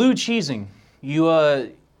 Blue cheesing. You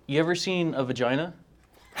ever seen a vagina?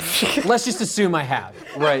 Let's just assume I have.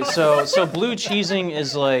 Right. So blue cheesing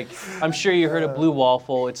is like, I'm sure you heard of blue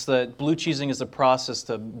waffle. It's the blue cheesing is the process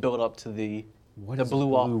to build up to the is blue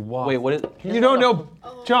waffle. waffle? Wait, what is? You don't know,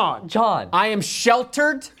 John. John. I am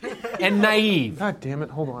sheltered and naive. God damn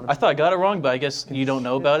it! Hold on. I thought I got it wrong, but I guess you don't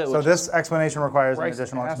know about it. So which- this explanation requires an Christ,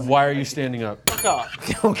 additional ass. explanation. Why are you standing up? Fuck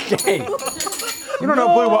off. Okay. You don't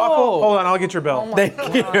know blue waffle? Hold on, I'll get your bell. Thank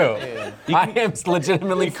you. I am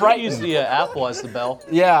legitimately You could use frightened. the apple as the bell.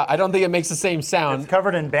 Yeah, I don't think it makes the same sound. It's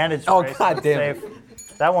covered in bandage Oh, spray, so God it's damn it.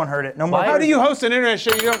 safe. That one hurt it. No more. How do you host an internet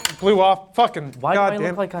show? You don't blue off. Fucking Why do I goddamn.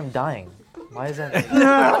 look like I'm dying? Why is that?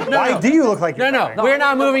 Why do you look like you're No, dying? we're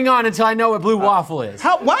not moving on until I know what blue waffle is.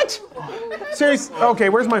 How? What? Seriously? Okay,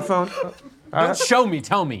 where's my phone? Don't show me,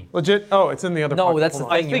 tell me. Legit? Oh, it's in the other No, pocket. that's the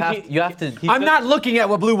Hold on. thing. You have to. I'm not looking at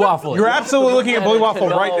what blue waffle is. You're absolutely looking at blue waffle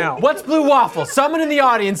right now. What's blue waffle? Someone in the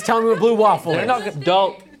audience tell me what blue waffle is.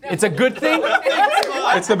 Don't. It's a good thing?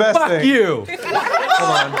 It's the best Fuck thing. you.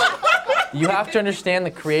 Hold on. You have to understand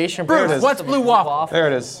the creation Bruce, process. what's of blue waffle? There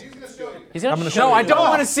it is. He's gonna show No, you. I don't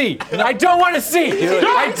want to see. I don't want to see.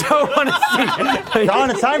 I don't want to see. Don,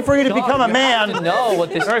 it's time for you to become a You man. have to know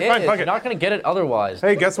what this All right, fine, is. fuck You're it. not gonna get it otherwise.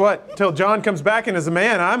 Hey, guess what? Till John comes back and is a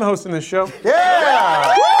man, I'm hosting this show.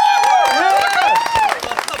 Yeah!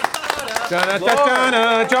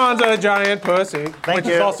 Da-da-da-da-da, John's a giant pussy. Which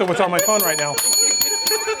is you. also what's on my phone right now.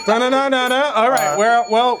 Da-da-da-da-da. All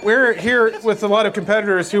right, we're here with a lot of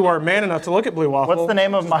competitors who are man enough to look at blue waffle. What's the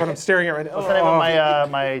name of What I'm my? staring at right now. What's the name of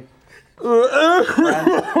my?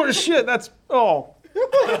 Oh shit! That's fuck.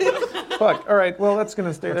 All right. Well, that's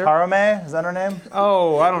gonna stay there. Tarome? Is that her name?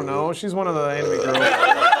 Oh, I don't know. She's one of the anime girls.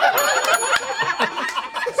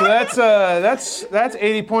 So that's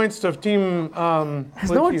 80 points to team.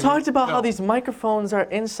 Has no one talked about how these microphones are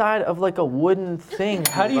inside of like a wooden thing?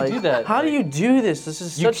 How do you do that? How do you do this? This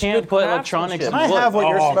is You such can't good put craftsmanship. electronics Can I have what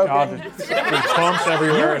you're smoking? There's bumps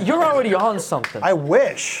everywhere. You're already on something. I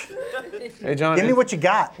wish. Hey, John. Give me what you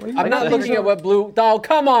got. I'm not looking at what blue. Oh,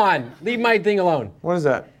 come on. Leave my thing alone. What is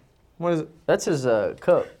that? What is it? That's his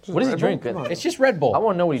cup. What is he Red Bull? drinking? Come on. It's just Red Bull. I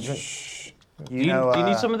want to know what he drinks. Do you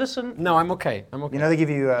need some of this? No, I'm okay. I'm okay. You know they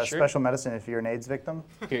give you special medicine if you're an AIDS victim?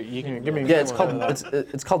 Here, you can Give me. Yeah, it's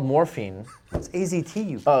called morphine. It's AZT.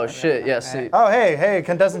 You. Oh shit! Yeah, see. Oh, hey,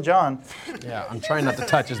 contestant John. Yeah, I'm trying not to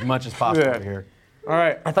touch as much as possible Yeah. over here. All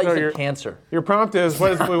right. I thought so you said cancer. your prompt is,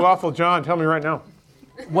 what is blue waffle? John, tell me right now.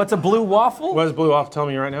 What's a blue waffle? What is blue waffle? Tell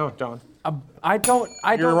me right now, John. I don't.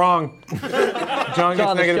 You're wrong. John gets John,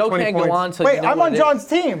 the negative show 20 can't points. go on till Wait, you know I'm what on it John's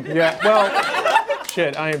team. Yeah, well,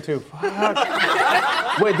 shit, I am too.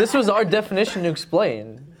 is. Wait, this was our definition to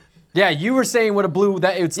explain. Yeah, you were saying what a blue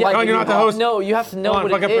that it's like. John, you're not the host. No, you have to know Hold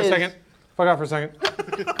on, what fuck it up for a is. second. Fuck off for a second.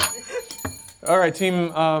 All right,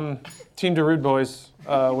 team Darude boys.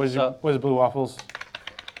 What is blue waffles?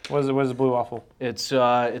 What is blue waffle? It's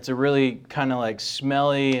a really kind of like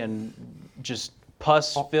smelly and just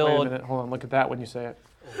pus Wait a filled. minute. Hold on. Look at that when you say it.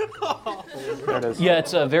 There it is. Yeah,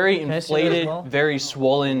 it's a very I see that as inflated, well? very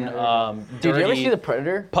swollen, Dude, you ever see dirty, the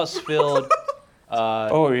Predator? pus filled.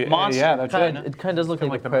 Oh yeah, monster. yeah, that's Kinda, it. it kind of does look like,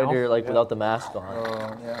 like the the mouth? Predator, like Yeah. without the mask on.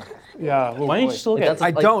 Yeah. Little Why don't you boy. just look That's at I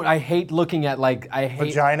like- don't. I hate looking at like. I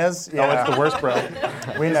hate. Vaginas? Oh, Yeah, it's the worst, bro.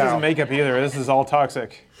 we This know. isn't makeup either. This is all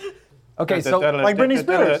toxic. Okay, so Like Britney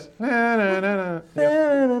Spears. Yep.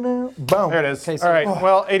 Boom. There it is. Okay, so- All right.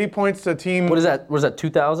 Well, 80 points to team. What is that? What is that?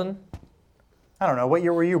 2000? I don't know. What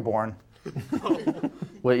year were you born?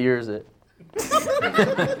 What year is it?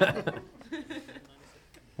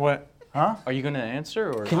 What? Are you gonna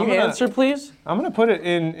answer or? Can you gonna- answer, please? I'm gonna put it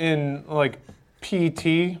in like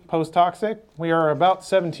PT post toxic. We are about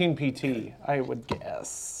 17 PT, I would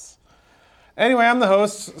guess. Anyway, I'm the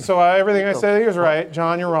host, so everything I say is right.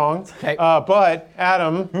 John, you're wrong. Okay. But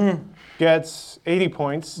Adam gets 80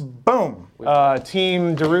 points. Boom.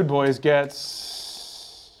 Team Darude Boys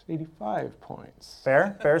gets 85 points.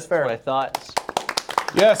 Fair? Fair's What I fair. thought.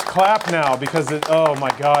 Yes, clap now because oh my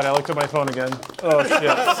God, I looked at my phone again. Oh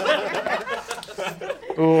shit.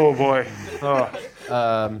 Oh boy. Oh,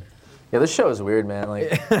 Yeah, this show is weird, man.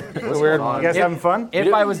 Like, it's a weird one. You guys having fun?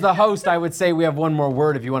 if I was the host, I would say we have one more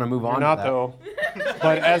word if you want to move on. You're to not that. though.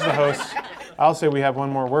 But as the host, I'll say we have one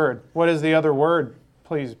more word. What is the other word?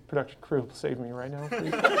 Please, production crew, save me right now,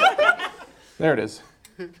 please. There it is.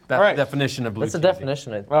 That's All right. the definition of blue. that's the cheesy.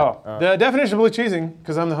 definition. Oh, the definition of blue cheesing,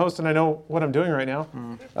 because I'm the host and I know what I'm doing right now.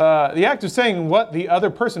 The act of saying what the other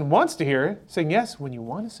person wants to hear, saying yes when you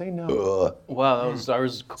want to say no. Wow, that was I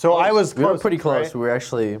was. So I was We were close. pretty close. right? We were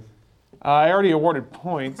actually. I already awarded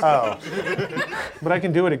points, Oh, but I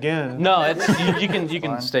can do it again. No, it's you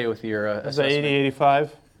can stay with your Is that 80, assessment.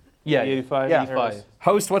 85? Yeah, 85? Yeah. There it is. 85.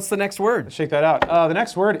 Host, what's the next word? Shake that out. The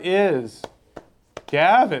next word is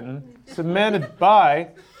Gavin, submitted by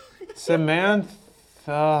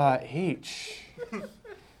Samantha H.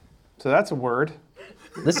 So that's a word.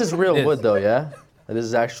 This is real It is. wood, though, yeah? This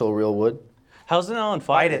is actual real wood. How's it not on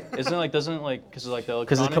fire? Bite it. Isn't it like doesn't it like because of like the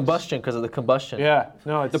Because electronics? because of the combustion. Yeah,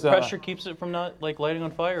 no, it's The pressure keeps it from not like lighting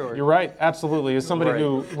on fire, or You're right, absolutely. As somebody Right.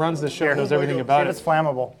 who runs the show knows everything see about if it's it.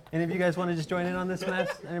 flammable. Any of you guys want to just join in on this mess?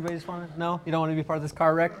 Anybody just want to? No, you don't want to be part of this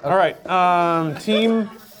car wreck. All right, team.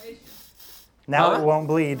 Now Huh? it won't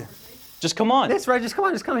bleed. just come on. That's right. Just come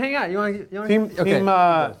on. Just come hang out. You want to? Team, Okay. team,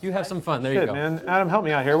 You have some fun. There you shit, go. man. Adam, help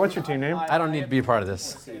me out here. What's your team name? I don't need to be a part of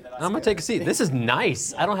this. I'm gonna take a seat. This is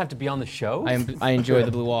nice. I don't have to be on the show. I enjoy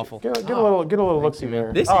the blue waffle. Get a little look-see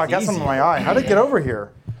there. This Oh, is I got easy. some in my eye. How did it get over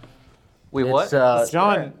here? Wait, It's, what?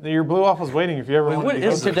 John, your blue waffle's waiting if you ever want what to be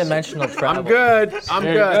is hosted. interdimensional travel. I'm good. I'm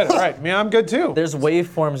Yeah, you're good. All right, man, I'm good too. There's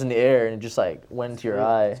waveforms in the air and it just like went to your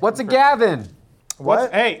eye. What's a Gavin?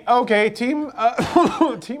 What? Hey, okay, team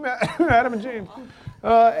team Adam and James.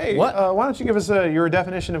 Hey, What? why don't you give us your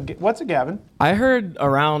definition of what's a Gavin? I heard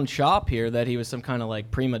around shop here that he was some kind of like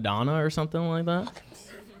prima donna or something like that.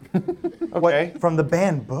 Okay. What, from the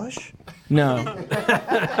band Bush? No.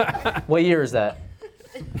 What year is that?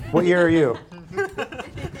 What year are you?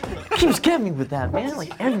 Keeps getting me with that, man.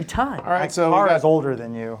 Like every time. All right, so Car is older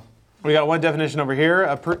than you. we got one definition over here.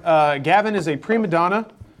 Gavin is a prima donna.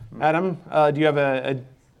 Adam, do you have a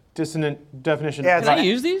dissonant definition? Yeah, Can I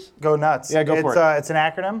use these? Go nuts. Yeah, go for it's, it. It's an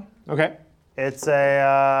acronym. Okay. It's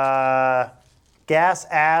a gas,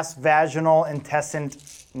 ass, vaginal, intestine,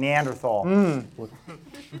 Neanderthal.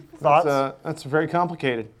 Thoughts? That's very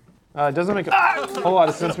complicated. It doesn't make a whole lot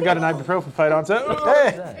of sense. We got an ibuprofen fight on set.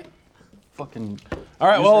 Hey. Fucking. All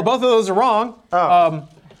right, well, both of those are wrong.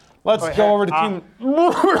 Let's go over to team.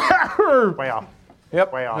 Way off.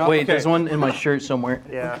 Yep. Way off. Wait, Okay. there's one in my shirt somewhere.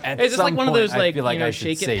 Yeah. Is this like one of those like, feel like I should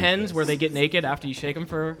shake it save pens this. where they get naked after you shake them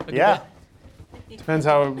for a good Yeah. bit? Depends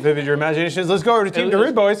how vivid your imagination is. Let's go over to Team It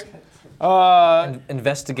was- Darude, boys.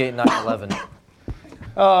 Investigate 9/11.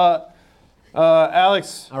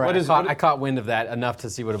 Alex, All right, what is I caught wind of that enough to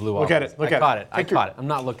see what a blue Look wall at is. it, look I at caught it. it. I Take your- caught it. I'm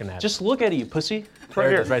not looking at it. Just look at it, you pussy. There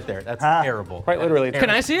here. it is, right there. That's terrible. quite literally? Can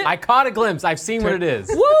I see it? I caught a glimpse. I've seen what it is.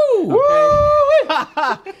 Woo!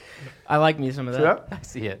 I like me some of that. Yeah. I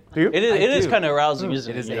see it. Do you? It is do. kind of arousing,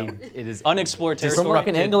 isn't It is it? You know? it is Unexplored From territory. like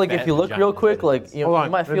an angle, like if you look real quick, like you, Hold on,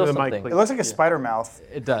 you might feel into the mic, something. please. It looks like a spider mouth.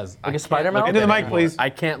 It does. Like a spider mouth? Into the mic, please. I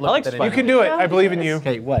can't look I like at it. spider- You can do it. I believe in you.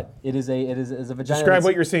 Okay, what? It is a vagina. Describe that's-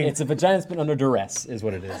 what you're seeing. It's a vagina that's been under duress, is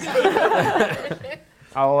what it is.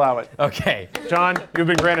 I'll allow it. Okay. John, you've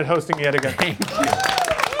been granted hosting yet again.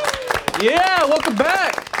 Yeah, welcome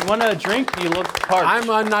back. You want a drink? You look parched.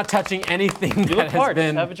 I'm not touching anything you that look has parched.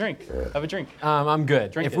 been. Have a drink. Have a drink. I'm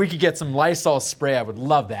good. Drink if it. we could get some Lysol spray, I would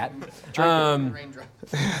love that.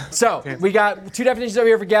 So we got two definitions over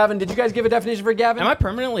here for Gavin. Did you guys give a definition for Gavin? Am I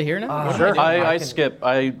permanently here now? Sure. I skip.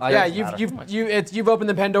 Yeah, you've opened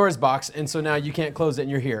the Pandora's box, and so now you can't close it,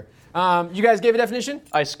 and you're here. You guys gave a definition?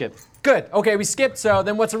 I skip. Good. Okay, we skipped. So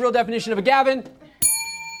then, what's a real definition of a Gavin?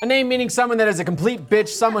 A name meaning someone that is a complete bitch,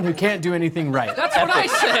 someone who can't do anything right. That's what I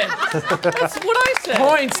said. That's what I said.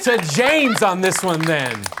 Points to James on this one.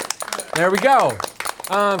 Then there we go.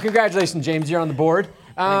 Congratulations, James. You're on the board.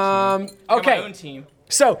 My Okay. own team.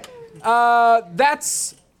 So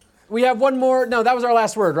we have one more. No, that was our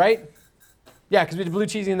last word, right? Yeah, because we did blue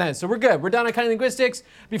cheesy and that. So we're good. We're done on cunning linguistics.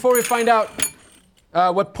 Before we find out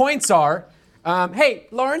what points are, hey,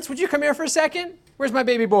 Lawrence, would you come here for a second? Where's my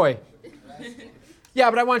baby boy? Yeah,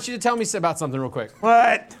 but I want you to tell me about something real quick.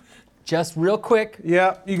 What? Just real quick.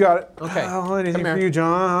 Yeah, you got it. Okay. Anything Come for here. you,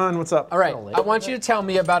 John? What's up? All right. I want you to tell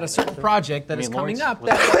me about a certain project that is coming Lawrence, up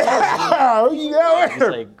what's that, Oh, you got It's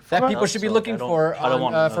like, that people should be looking for I don't on,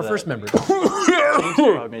 wanna know for that. first members.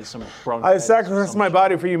 I made some I sacrificed my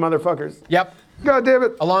body for you, motherfuckers. Yep. God damn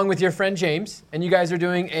it. Along with your friend James, and you guys are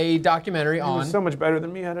doing a documentary You're on. so much better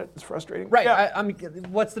than me at it. It's frustrating. Right. Yeah.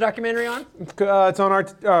 What's the documentary on? It's on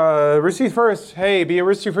our Rooster Teeth First. Hey, be a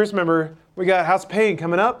Rooster Teeth First member. We got House of Pain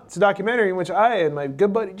coming up. It's a documentary in which I and my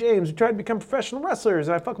good buddy James we tried to become professional wrestlers,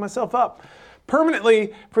 and I fucked myself up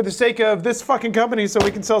permanently for the sake of this fucking company, so we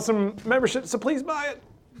can sell some membership. So please buy it.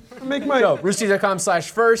 Make my. So,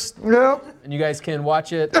 roosterteeth.com/first, Yep. and you guys can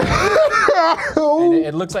watch it. And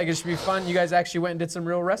it looks like it should be fun. You guys actually went and did some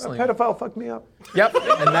real wrestling. Pedophile fucked me up. Yep,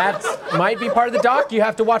 and that might be part of the doc. You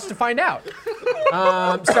have to watch to find out.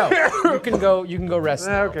 So you can go rest.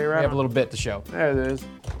 now. Okay, right We have on. a little bit to show. There it is.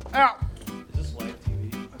 Ow.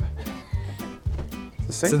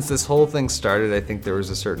 Since this whole thing started, I think there was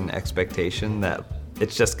a certain expectation that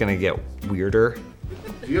it's just gonna get weirder.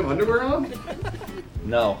 Do you have underwear on?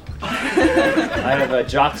 No. I have a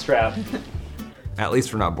jock strap. At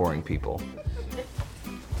least we're not boring people.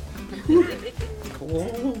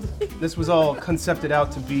 This was all concepted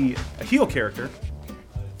out to be a heel character.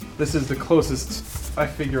 This is the closest I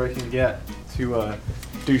figure I can get to a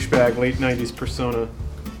douchebag late 90s persona.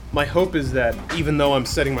 My hope is that even though I'm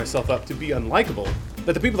setting myself up to be unlikable,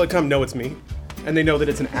 that the people that come know it's me, and they know that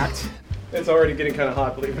it's an act. It's already getting kind of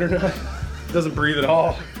hot, believe it or not. It doesn't breathe at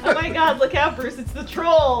all. Oh my god, look out, Bruce, it's the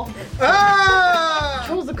troll! Ah! The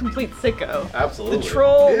troll's a complete sicko. Absolutely. The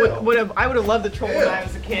troll Ew. would have, I would have loved the troll when I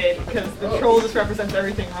was a kid, because the troll just represents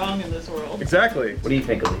everything wrong in this world. Exactly. What do you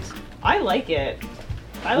think of these? I like it.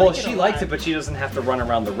 Well, she likes it, but she doesn't have to run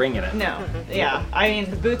around the ring in it. No, yeah. I mean,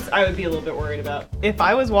 the boots I would be a little bit worried about. If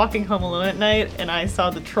I was walking home alone at night and I saw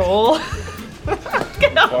the troll,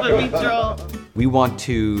 get off of me, troll. We want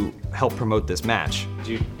to help promote this match. Did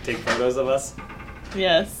you take photos of us?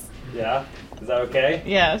 Yes. Yeah? Is that okay?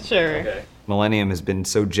 Yeah, sure. Okay. Millennium has been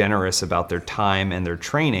so generous about their time and their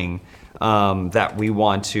training that we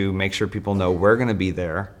want to make sure people know we're going to be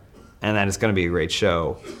there and that it's going to be a great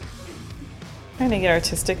show. I'm gonna get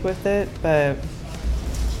artistic with it, but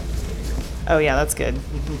oh yeah, that's good.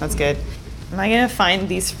 That's good. Am I gonna find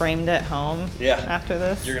these framed at home? Yeah. After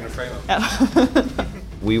this? You're gonna frame them.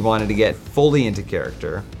 We wanted to get fully into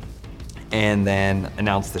character and then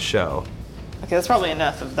announce the show. Okay, that's probably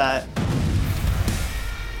enough of that.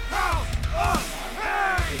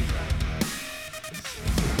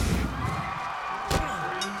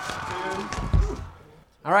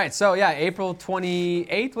 All right, so yeah, April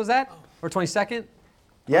 28th was that? Or 22nd?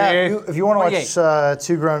 Yeah, if you want to 28. watch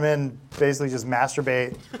two grown men basically just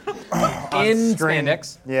masturbate In screen.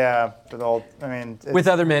 spandex. Yeah, it's, With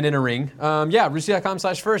other men in a ring.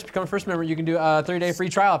 Rooster.com/first. Become a first member. You can do a 30-day free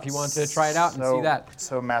trial if you want to try it out and see that.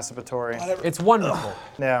 So masturbatory. It's wonderful.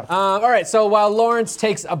 Yeah. All right, so while Lawrence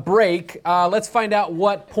takes a break, let's find out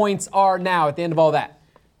what points are now at the end of all that.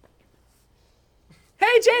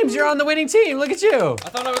 Hey, James, you're on the winning team. Look at you. I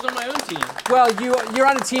thought I was on my own team. Well, you're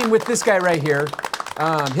on a team with this guy right here.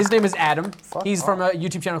 His name is Adam. He's from a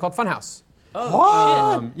YouTube channel called Funhouse.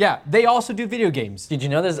 Oh, shit. Yeah, they also do video games. Did you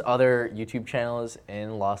know there's other YouTube channels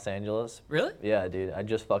in Los Angeles? Really? Yeah, dude. I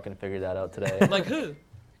just fucking figured that out today. Like who?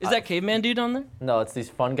 Is that caveman dude on there? No, it's these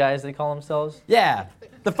fun guys they call themselves. Yeah,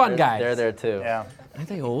 the fun guys. They're there too. Yeah. Aren't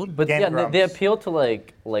they old? But Game yeah, Grumps. they appeal to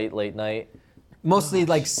like late night. Mostly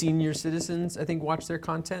like senior citizens, I think, watch their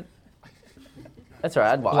content. That's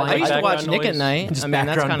right. I'd watch. I used to watch Background Nick at noise. night. Just I mean, that's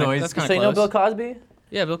background kind of noise. that's kind So of you know close. Bill Cosby?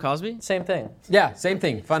 Yeah, Bill Cosby. Same thing. Yeah, same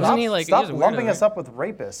thing. Fun. Isn't he like Stop he's a weirdo, lumping right? us up with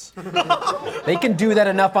rapists. They can do that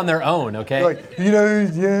enough on their own, okay?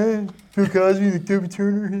 Phil Cosby, Toby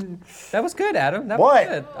Turner. That was good, Adam. That What?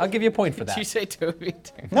 was good. I'll give you a point for Did you that. say Toby?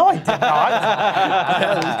 No, I did not.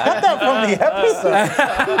 Cut that from the episode.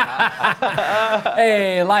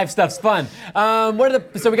 Hey, live stuff's fun.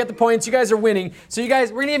 So we got the points. You guys are winning. So you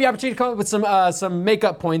guys, we're gonna give you the opportunity to come up with some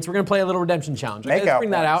makeup points. We're gonna play a little redemption challenge. Okay, let's Make-out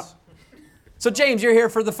bring that points. out. So James, you're here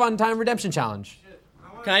for the fun time redemption challenge.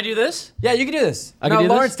 Can I do this? Yeah, you can do this. I can do this?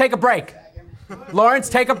 Lawrence, take a break. Lawrence,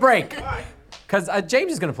 take a break. Because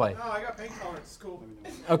James is gonna play. No, I got pain tolerance. It's cool.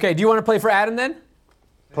 Okay, do you want to play for Adam then?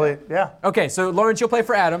 Play, yeah. Okay, so Lawrence, you'll play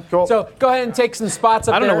for Adam. Cool. So go ahead and take some spots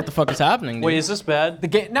up I don't there. know what the fuck is happening. Dude. Wait, is this bad? The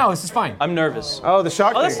game. No, this is fine. I'm nervous. Oh, the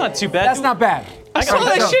shock. Oh, that's thing. not too bad. That's not bad. I saw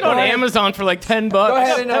that shit on Go ahead. Amazon for like $10. Go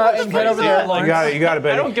ahead and head over there, You Lawrence. got it. You got it,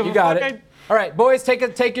 baby. I don't give You a got fuck. it. All right, boys,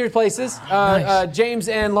 take your places. James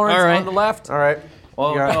and Lawrence All right. on the left. All right.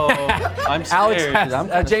 Oh, no. I'm Alex scared.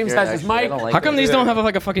 has, James has his mic. Like How come these don't have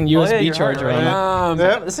like a fucking USB you're charger right. on it?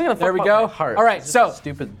 Yep. This is gonna There fuck we up go. my heart. All right, It's so just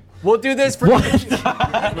stupid. we'll do this for. I'm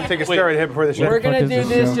gonna take a steroid hit before the show. We're gonna is do this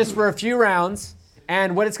this show? just for a few rounds,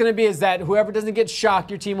 and what it's gonna be is that whoever doesn't get shocked,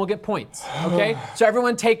 your team will get points. Okay? So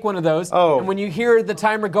everyone take one of those, Oh. and when you hear the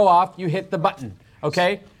timer go off, you hit the button.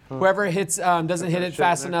 Okay? Whoever hits doesn't hit it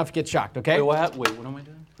fast enough gets shocked. Okay? What am I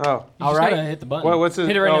doing? Oh. All Just right. gotta hit the button. What's this?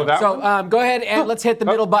 Hit it right oh, now. that So one? go ahead and let's hit the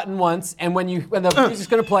middle button once, and when the music's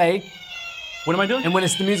gonna play, What am I doing? and when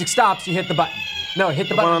the music stops, you hit the button. No, hit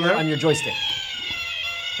the one button on there? on your joystick.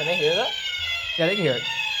 Can they hear that? Yeah, they can hear it.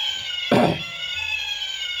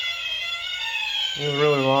 It was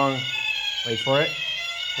really long. Wait for it.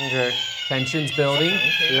 Okay. Tension's building.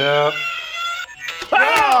 Yep.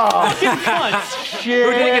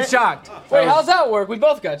 Who didn't get shocked? Wait, how's that work? We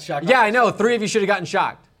both got shocked. Yeah, I know. 3 of you should have gotten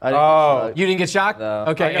shocked. Oh. You didn't get shocked? No.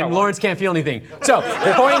 Okay, and Lawrence can't feel anything. So,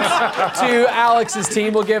 points to Alex's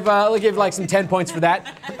team. We'll give like some 10 points for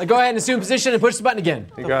that. Go ahead and assume position and push the button again.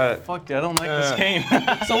 You got it. Fuck, dude, I don't like this game.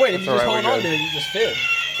 So wait, if you just alright, hold we're on good. to it, you just fit.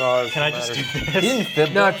 Can I just do He this? didn't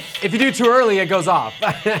fit. No, if you do too early, it goes off.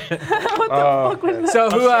 Oh, okay. So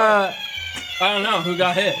who? I don't know who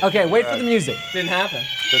got hit. Okay, wait for the music. Didn't happen.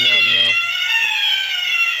 Didn't happen,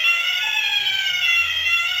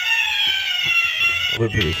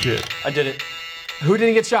 I did it. Who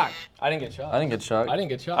didn't get shocked? I didn't get shocked. I didn't get shocked. I didn't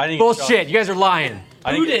get shocked. I didn't get Bullshit. You guys are lying.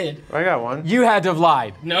 Who did? no. I got one. You had to have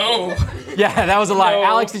lied. No. Yeah, that was a lie. No.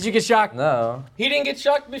 Alex, did you get shocked? No. He didn't get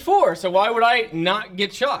shocked before, so why would I not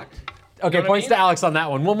get shocked? Okay, know what I points mean? to Alex on that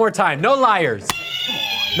one. One more time. No liars.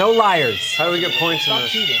 No liars. How do we get points in Stop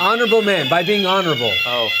this? cheating. Honorable men by being honorable.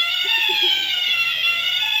 Oh.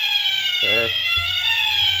 Okay.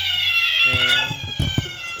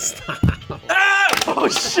 Oh,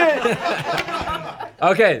 shit.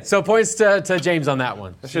 Okay, so points to James on that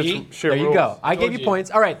one. That's just See? sheer There you rules. go. I gave Told you you.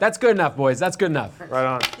 points. All right, that's good enough, boys. That's good enough. Right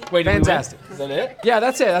on. Wait, did we win? Fantastic. Is that it? Yeah,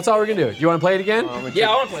 that's it. That's all we're gonna do. You want to play it again? Yeah,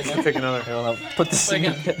 I want to play again. Take another. Put this Play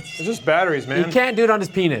in. again. It's just batteries, man. He can't do it on his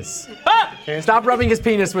penis. Can't Stop rubbing his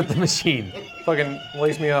penis with the machine. fucking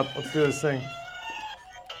lace me up. Let's do this thing.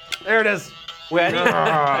 There it is. Wait,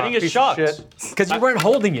 I didn't Piece get of shocked. shit. Because you weren't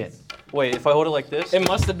holding it. Wait, if I hold it like this? It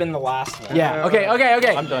must have been the last one. Yeah. Okay. I'm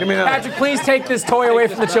done. Give me another. Patrick, please take this toy away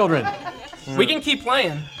from the children. We can keep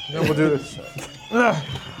playing. No, we'll do this.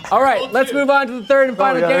 All right, let's move on to the third and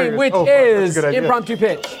final yeah, there you game, go. which Oh, fuck, that's a is good idea. impromptu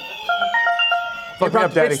pitch. Fuck me up, Impromptu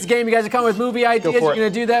pitch Daddy. is a game you guys are coming with movie ideas. for You're it.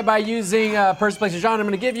 going to do that by using person, place, or genre. I'm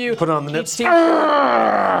going to give you. Put it on the each nips. team.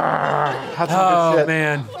 Have some Oh good shit.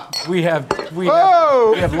 man, we have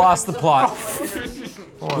Oh! lost the plot.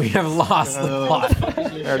 We have lost the plot.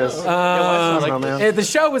 There it is. Uh, no, man. The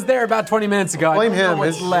show was there about 20 minutes ago. I Blame don't know him. what's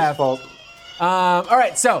It's his left. fault. All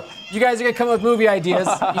right, so you guys are gonna come up with movie ideas.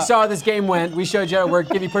 You saw how this game went. We showed you how it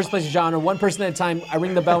worked. Give you person, place, and genre, one person at a time. I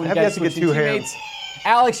ring the bell when you guys switch to teammates.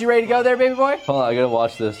 Alex, you ready to go there, baby boy? Hold on, I gotta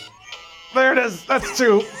watch this. There it is. That's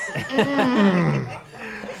 2.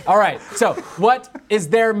 All right, so what is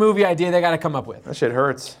their movie idea they gotta come up with? That shit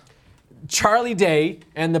hurts. Charlie Day,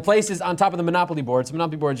 and the place is on top of the Monopoly board. So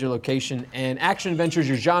Monopoly board is your location, and action adventure is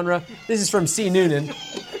your genre. This is from C. Noonan.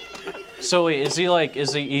 So wait, is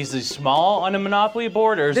he small on a Monopoly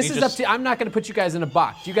board, or is This he is just? up to. I'm not going to put you guys in a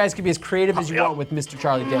box. You guys can be as creative as you want with Mr.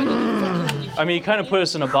 Charlie Day. I mean, you kind of put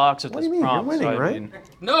us in a box with What this do you mean? prompt. You're winning, so I right? mean,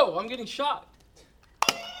 No, I'm getting shot.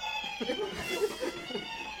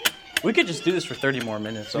 we could just do this for 30 more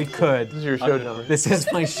minutes. We could. This is your show, John. This is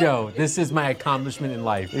my show. This is my accomplishment in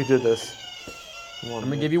life. You did this. I'm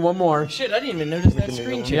gonna give you one more. Shit, I didn't even notice that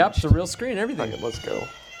screen change. Yep, it's a real screen. Everything. Let's go.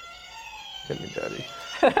 Hit me, daddy.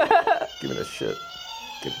 Give me this shit.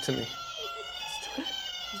 Give it to me. Let's do it.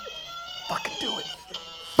 Fucking do it.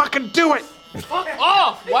 Fucking do it! Fuck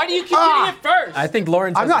off! Why do you keep hitting it first? I think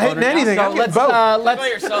Lawrence. I'm has not the hitting boner now, anything. So I'm getting let's both. Play by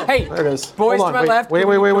yourself. Hey, There it is. boys Hold on, to my wait, left. Wait, can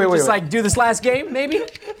we wait. just like do this last game, maybe?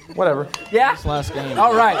 Whatever. Yeah. Last game.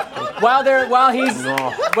 All right. While he's.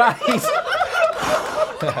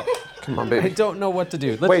 Come on, I baby. don't know what to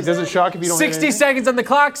do. Wait, does it shock if you don't hit 60 anything? seconds on the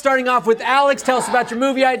clock, starting off with Alex. Tell us about your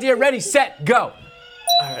movie idea. Ready, set, go.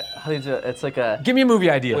 Alright, how do you do it? It's like a. Give me a movie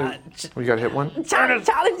idea. We gotta hit one. Charlie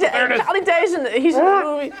Day's he's in the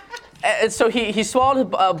movie. And so he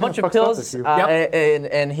swallowed a bunch of fucked up pills, is you?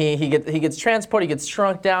 and he gets transported. He gets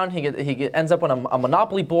shrunk down. He ends up on a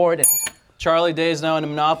Monopoly board. And Charlie Day is now on a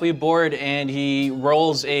Monopoly board, and he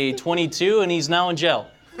rolls a 22, and he's now in jail.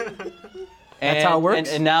 That's how it works?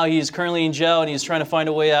 And now he's currently in jail, and he's trying to find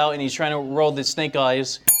a way out, and he's trying to roll the snake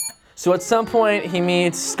eyes. so at some point he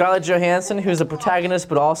meets Scarlett Johansson, who's a protagonist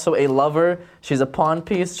but also a lover. She's a pawn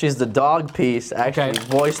piece. She's the dog piece, actually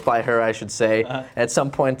voiced by her, I should say. At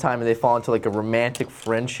some point in time, they fall into like a romantic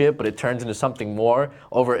friendship, but it turns into something more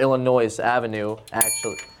over Illinois Avenue,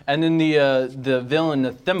 actually. And then the villain,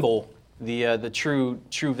 the Thimble, the true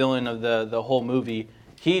villain of the whole movie,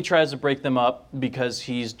 he tries to break them up because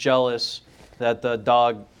he's jealous that the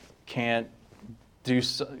dog can't do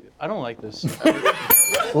so. I don't like this.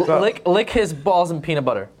 Lick his balls in peanut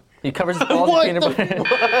butter. He covers his balls in peanut butter.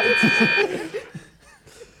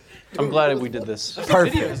 I'm glad we did this.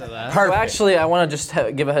 Perfect. So actually, I want to just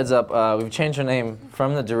give a heads up. We've changed our name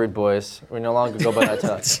from the Dorito Boys. We no longer go by that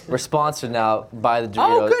title. We're sponsored now by the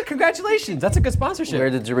Doritos. Oh, good. Congratulations. That's a good sponsorship. We're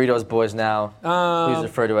the Doritos Boys now. Please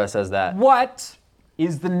refer to us as that. What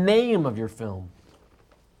is the name of your film?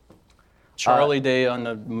 Charlie Day on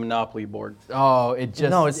the Monopoly board. Oh, it just.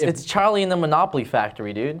 No, it's Charlie in the Monopoly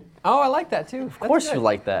Factory, dude. Oh, I like that too. Of course you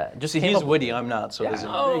like that. Just See, came he's up- witty. I'm not. So doesn't.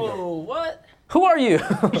 Oh, what? Who are you?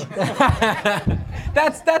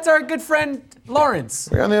 That's our good friend Lawrence.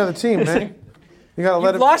 We're on the other team, man. You gotta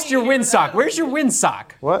let You've it. lost your windsock. Where's your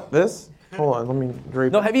windsock? What? This? Hold on. Let me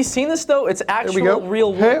drape. No, have you seen this though? It's There we go. actual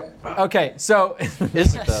real Hey. wood. Okay, so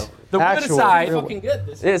Is it though? the wood Actual, aside, real- Fucking good.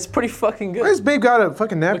 This It's pretty fucking good. Where's Babe got a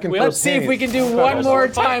fucking napkin? let's see if we can do one more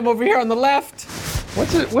time over here on the left.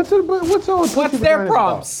 What's all? What's their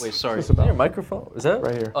prompts? Wait, sorry. Is that your microphone? Is that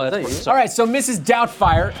Right here. Oh, that's Is that All right, so Mrs.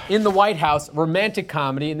 Doubtfire in the White House, romantic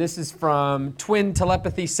comedy, and this is from Twin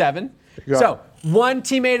Telepathy 7. got So, one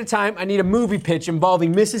teammate at a time, I need a movie pitch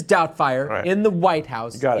involving Mrs. Doubtfire Right. in the White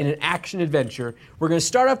House got it. in an action adventure. We're going to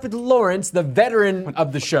start off with Lawrence, the veteran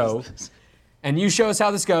of the show, and you show us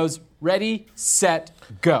how this goes. Ready, set,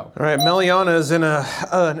 go. All right, Meliana is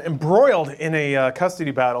embroiled in a custody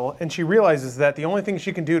battle, and she realizes that the only thing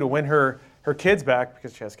she can do to win her kids back,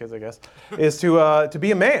 because she has kids, I guess, is to be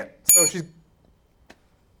a man. So she's.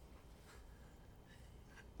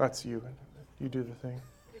 That's you. You do the thing.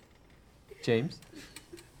 James?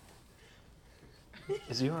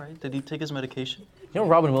 Is he all right? Did he take his medication? You know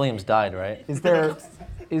Robin Williams died, right? Is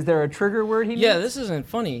there a trigger word he needs? Yeah, this isn't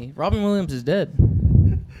funny. Robin Williams is dead.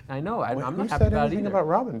 I know. I'm Who not happy said about it anything either. about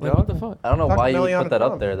Robin, Like, dog? what the fuck? I don't know Talk why to you would Meliana put that up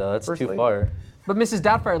Trump, there though. That's First too lady. far. But Mrs.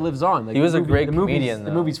 Doubtfire lives on. Like, He was the a movie- great the movies- comedian, The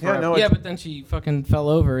though. movie's Yeah, forever. no, Yeah, but then she fucking fell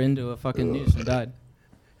over into a fucking noose and died.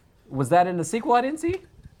 Was that in the sequel I didn't see?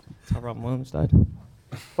 That's how Robin Williams died.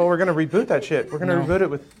 Well, we're gonna reboot that shit. We're gonna No. reboot it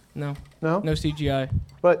with No, no. no CGI.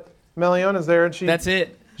 But Meliana's there, and That's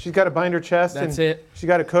it. she's got to bind her chest, That's and it. she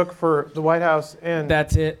got to cook for the White House, and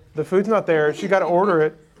That's it. the food's not there. She got to order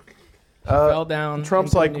it. Fell down. Trump's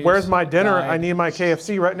into the like, noose, "Where's my dinner? died. I need my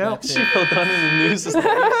KFC right now." That's She it. fell down in the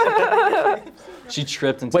news. She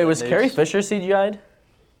tripped into Wait, the was news. Carrie Fisher CGI'd?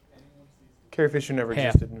 Carrie Fisher never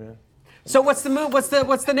Half. existed, man. So what's the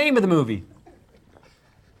name of the movie?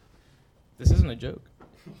 This isn't a joke.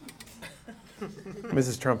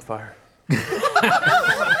 Mrs. Trump fire.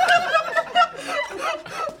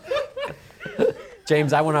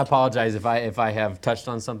 James, I want to apologize if I have touched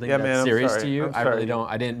on something Yeah, that's man, I'm serious sorry. to you. I'm I really sorry. don't.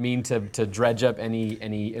 I didn't mean to dredge up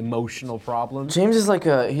any emotional problems. James is he's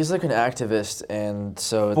like an activist, and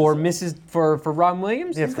so For Robin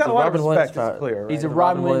Williams? He's got a lot of respect, it's clear, right? He's a the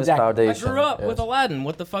Robin Williams actor. I Foundation. grew up yes. with Aladdin.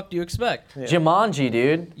 What the fuck do you expect? Jumanji,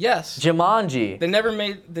 dude. Yes. Jumanji. They never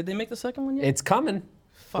made. Did they make the second one yet? It's coming.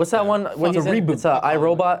 What's that one? When It's a he's in- reboot. It's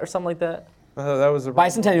iRobot or something like that. That was a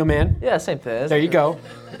Bicentennial Man. Yeah, same thing. There you go.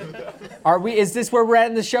 Is this where we're at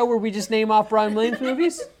in the show where we just name off Robin Williams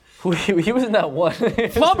movies? He was in that one.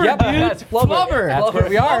 Flubber, Yep, dude. that's Flubber. That's where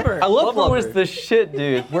we are. I love Flubber. Was the shit,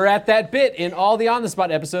 dude. We're at that bit in all the On the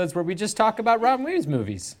Spot episodes where we just talk about Robin Williams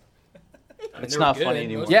movies. It's not funny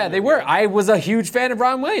anymore. Yeah, they were. I was a huge fan of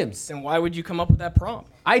Robin Williams. Then why would you come up with that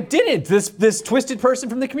prompt? I didn't. This twisted person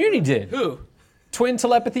from the community did. Who? Twin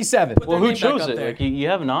Telepathy 7. Well, who name back chose up it? there. Like you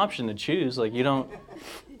have an option to choose. Like you don't.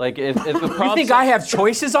 Like if the prompt. You think I have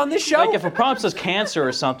choices on this show? Like if a prompt says cancer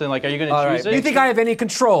or something, like are you gonna choose it? You think I have any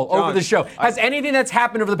control over the show? Has anything that's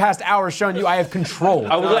happened over the past hour shown you I have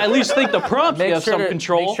control? I would at least think the prompt you have some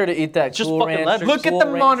control. Make sure to eat that Just Cool fucking Ranch. let it. Look at Cool the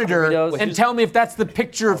Ranch monitor Doritos. and tell me if that's the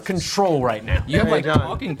picture of control right now. You have Hey, like John.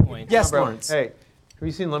 talking points. Yes, Bro, Lawrence. hey, have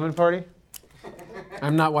you seen Lemon Party?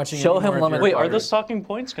 I'm not watching. Show any more him of Lemon your- Wait, are those talking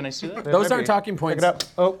points? Can I see that? Those might aren't be. talking Check points. it out.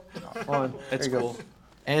 Oh, hold on. That's There you go. cool.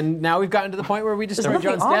 And now we've gotten to the point where we just There's start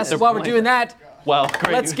John's nothing on desk. there. While we're doing that, Wow,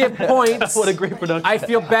 great. let's give points. What a great production. I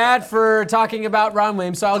feel bad for talking about Ron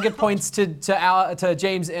Williams, so I'll give points to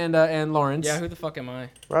James and Lawrence. Yeah, who the fuck am I?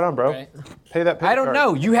 Right on, bro. Right. Pay that. I don't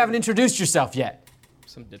know. You haven't introduced yourself yet.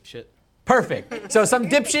 Some dipshit. Perfect. So some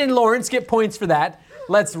dipshit and Lawrence get points for that.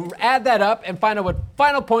 Let's add that up and find out what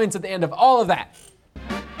final points at the end of all of that.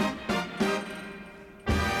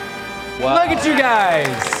 Wow. Look at you guys.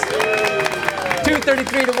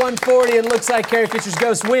 233 to 140. It looks like Carrie Fisher's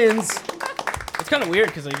Ghost wins. It's kind of weird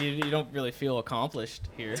because like, you don't really feel accomplished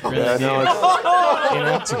here. Really. Yeah, no,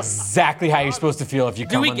 it's, That's exactly how you're supposed to feel if you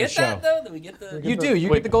Do come we on the get show. that though? Do we get the? You do. You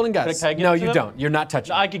Wait, get the golden guts. can I get No, to you them? don't. You're not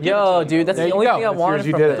touching. I could give Yo, it to dude, that's There the you only go. thing I That's wanted yours,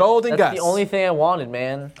 you from did this. it. Golden That's Gus. the only thing I wanted,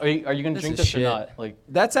 man. Are you gonna drink is this or shit. not? Like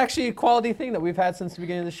That's actually a quality thing that we've had since the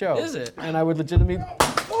beginning of the show. Is it? And I would legitimately.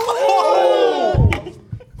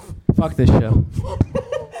 Fuck this show.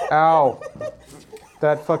 ow.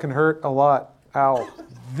 That fucking hurt a lot. Ow.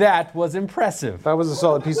 That was impressive. That was a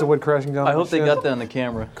solid piece of wood crashing down. I my hope they shin. got that on the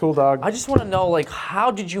camera. Cool dog. I just want to know, like, how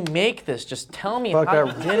did you make this? Just tell me Fuck, how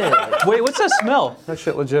that- you did it. Like, Wait, what's that smell? That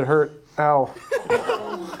shit legit hurt. Ow.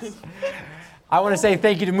 I want to say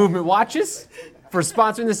thank you to Movement Watches for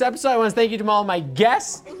sponsoring this episode. I want to thank you to all my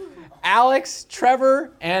guests, Alex,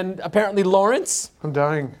 Trevor, and apparently Lawrence. I'm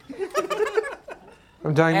dying.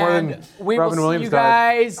 I'm dying more And than we Robin will see Williams you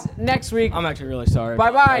died. guys next week. I'm actually really sorry. Bye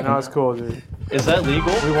bye. No, it's cool, dude. Is that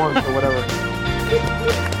legal? We won for whatever.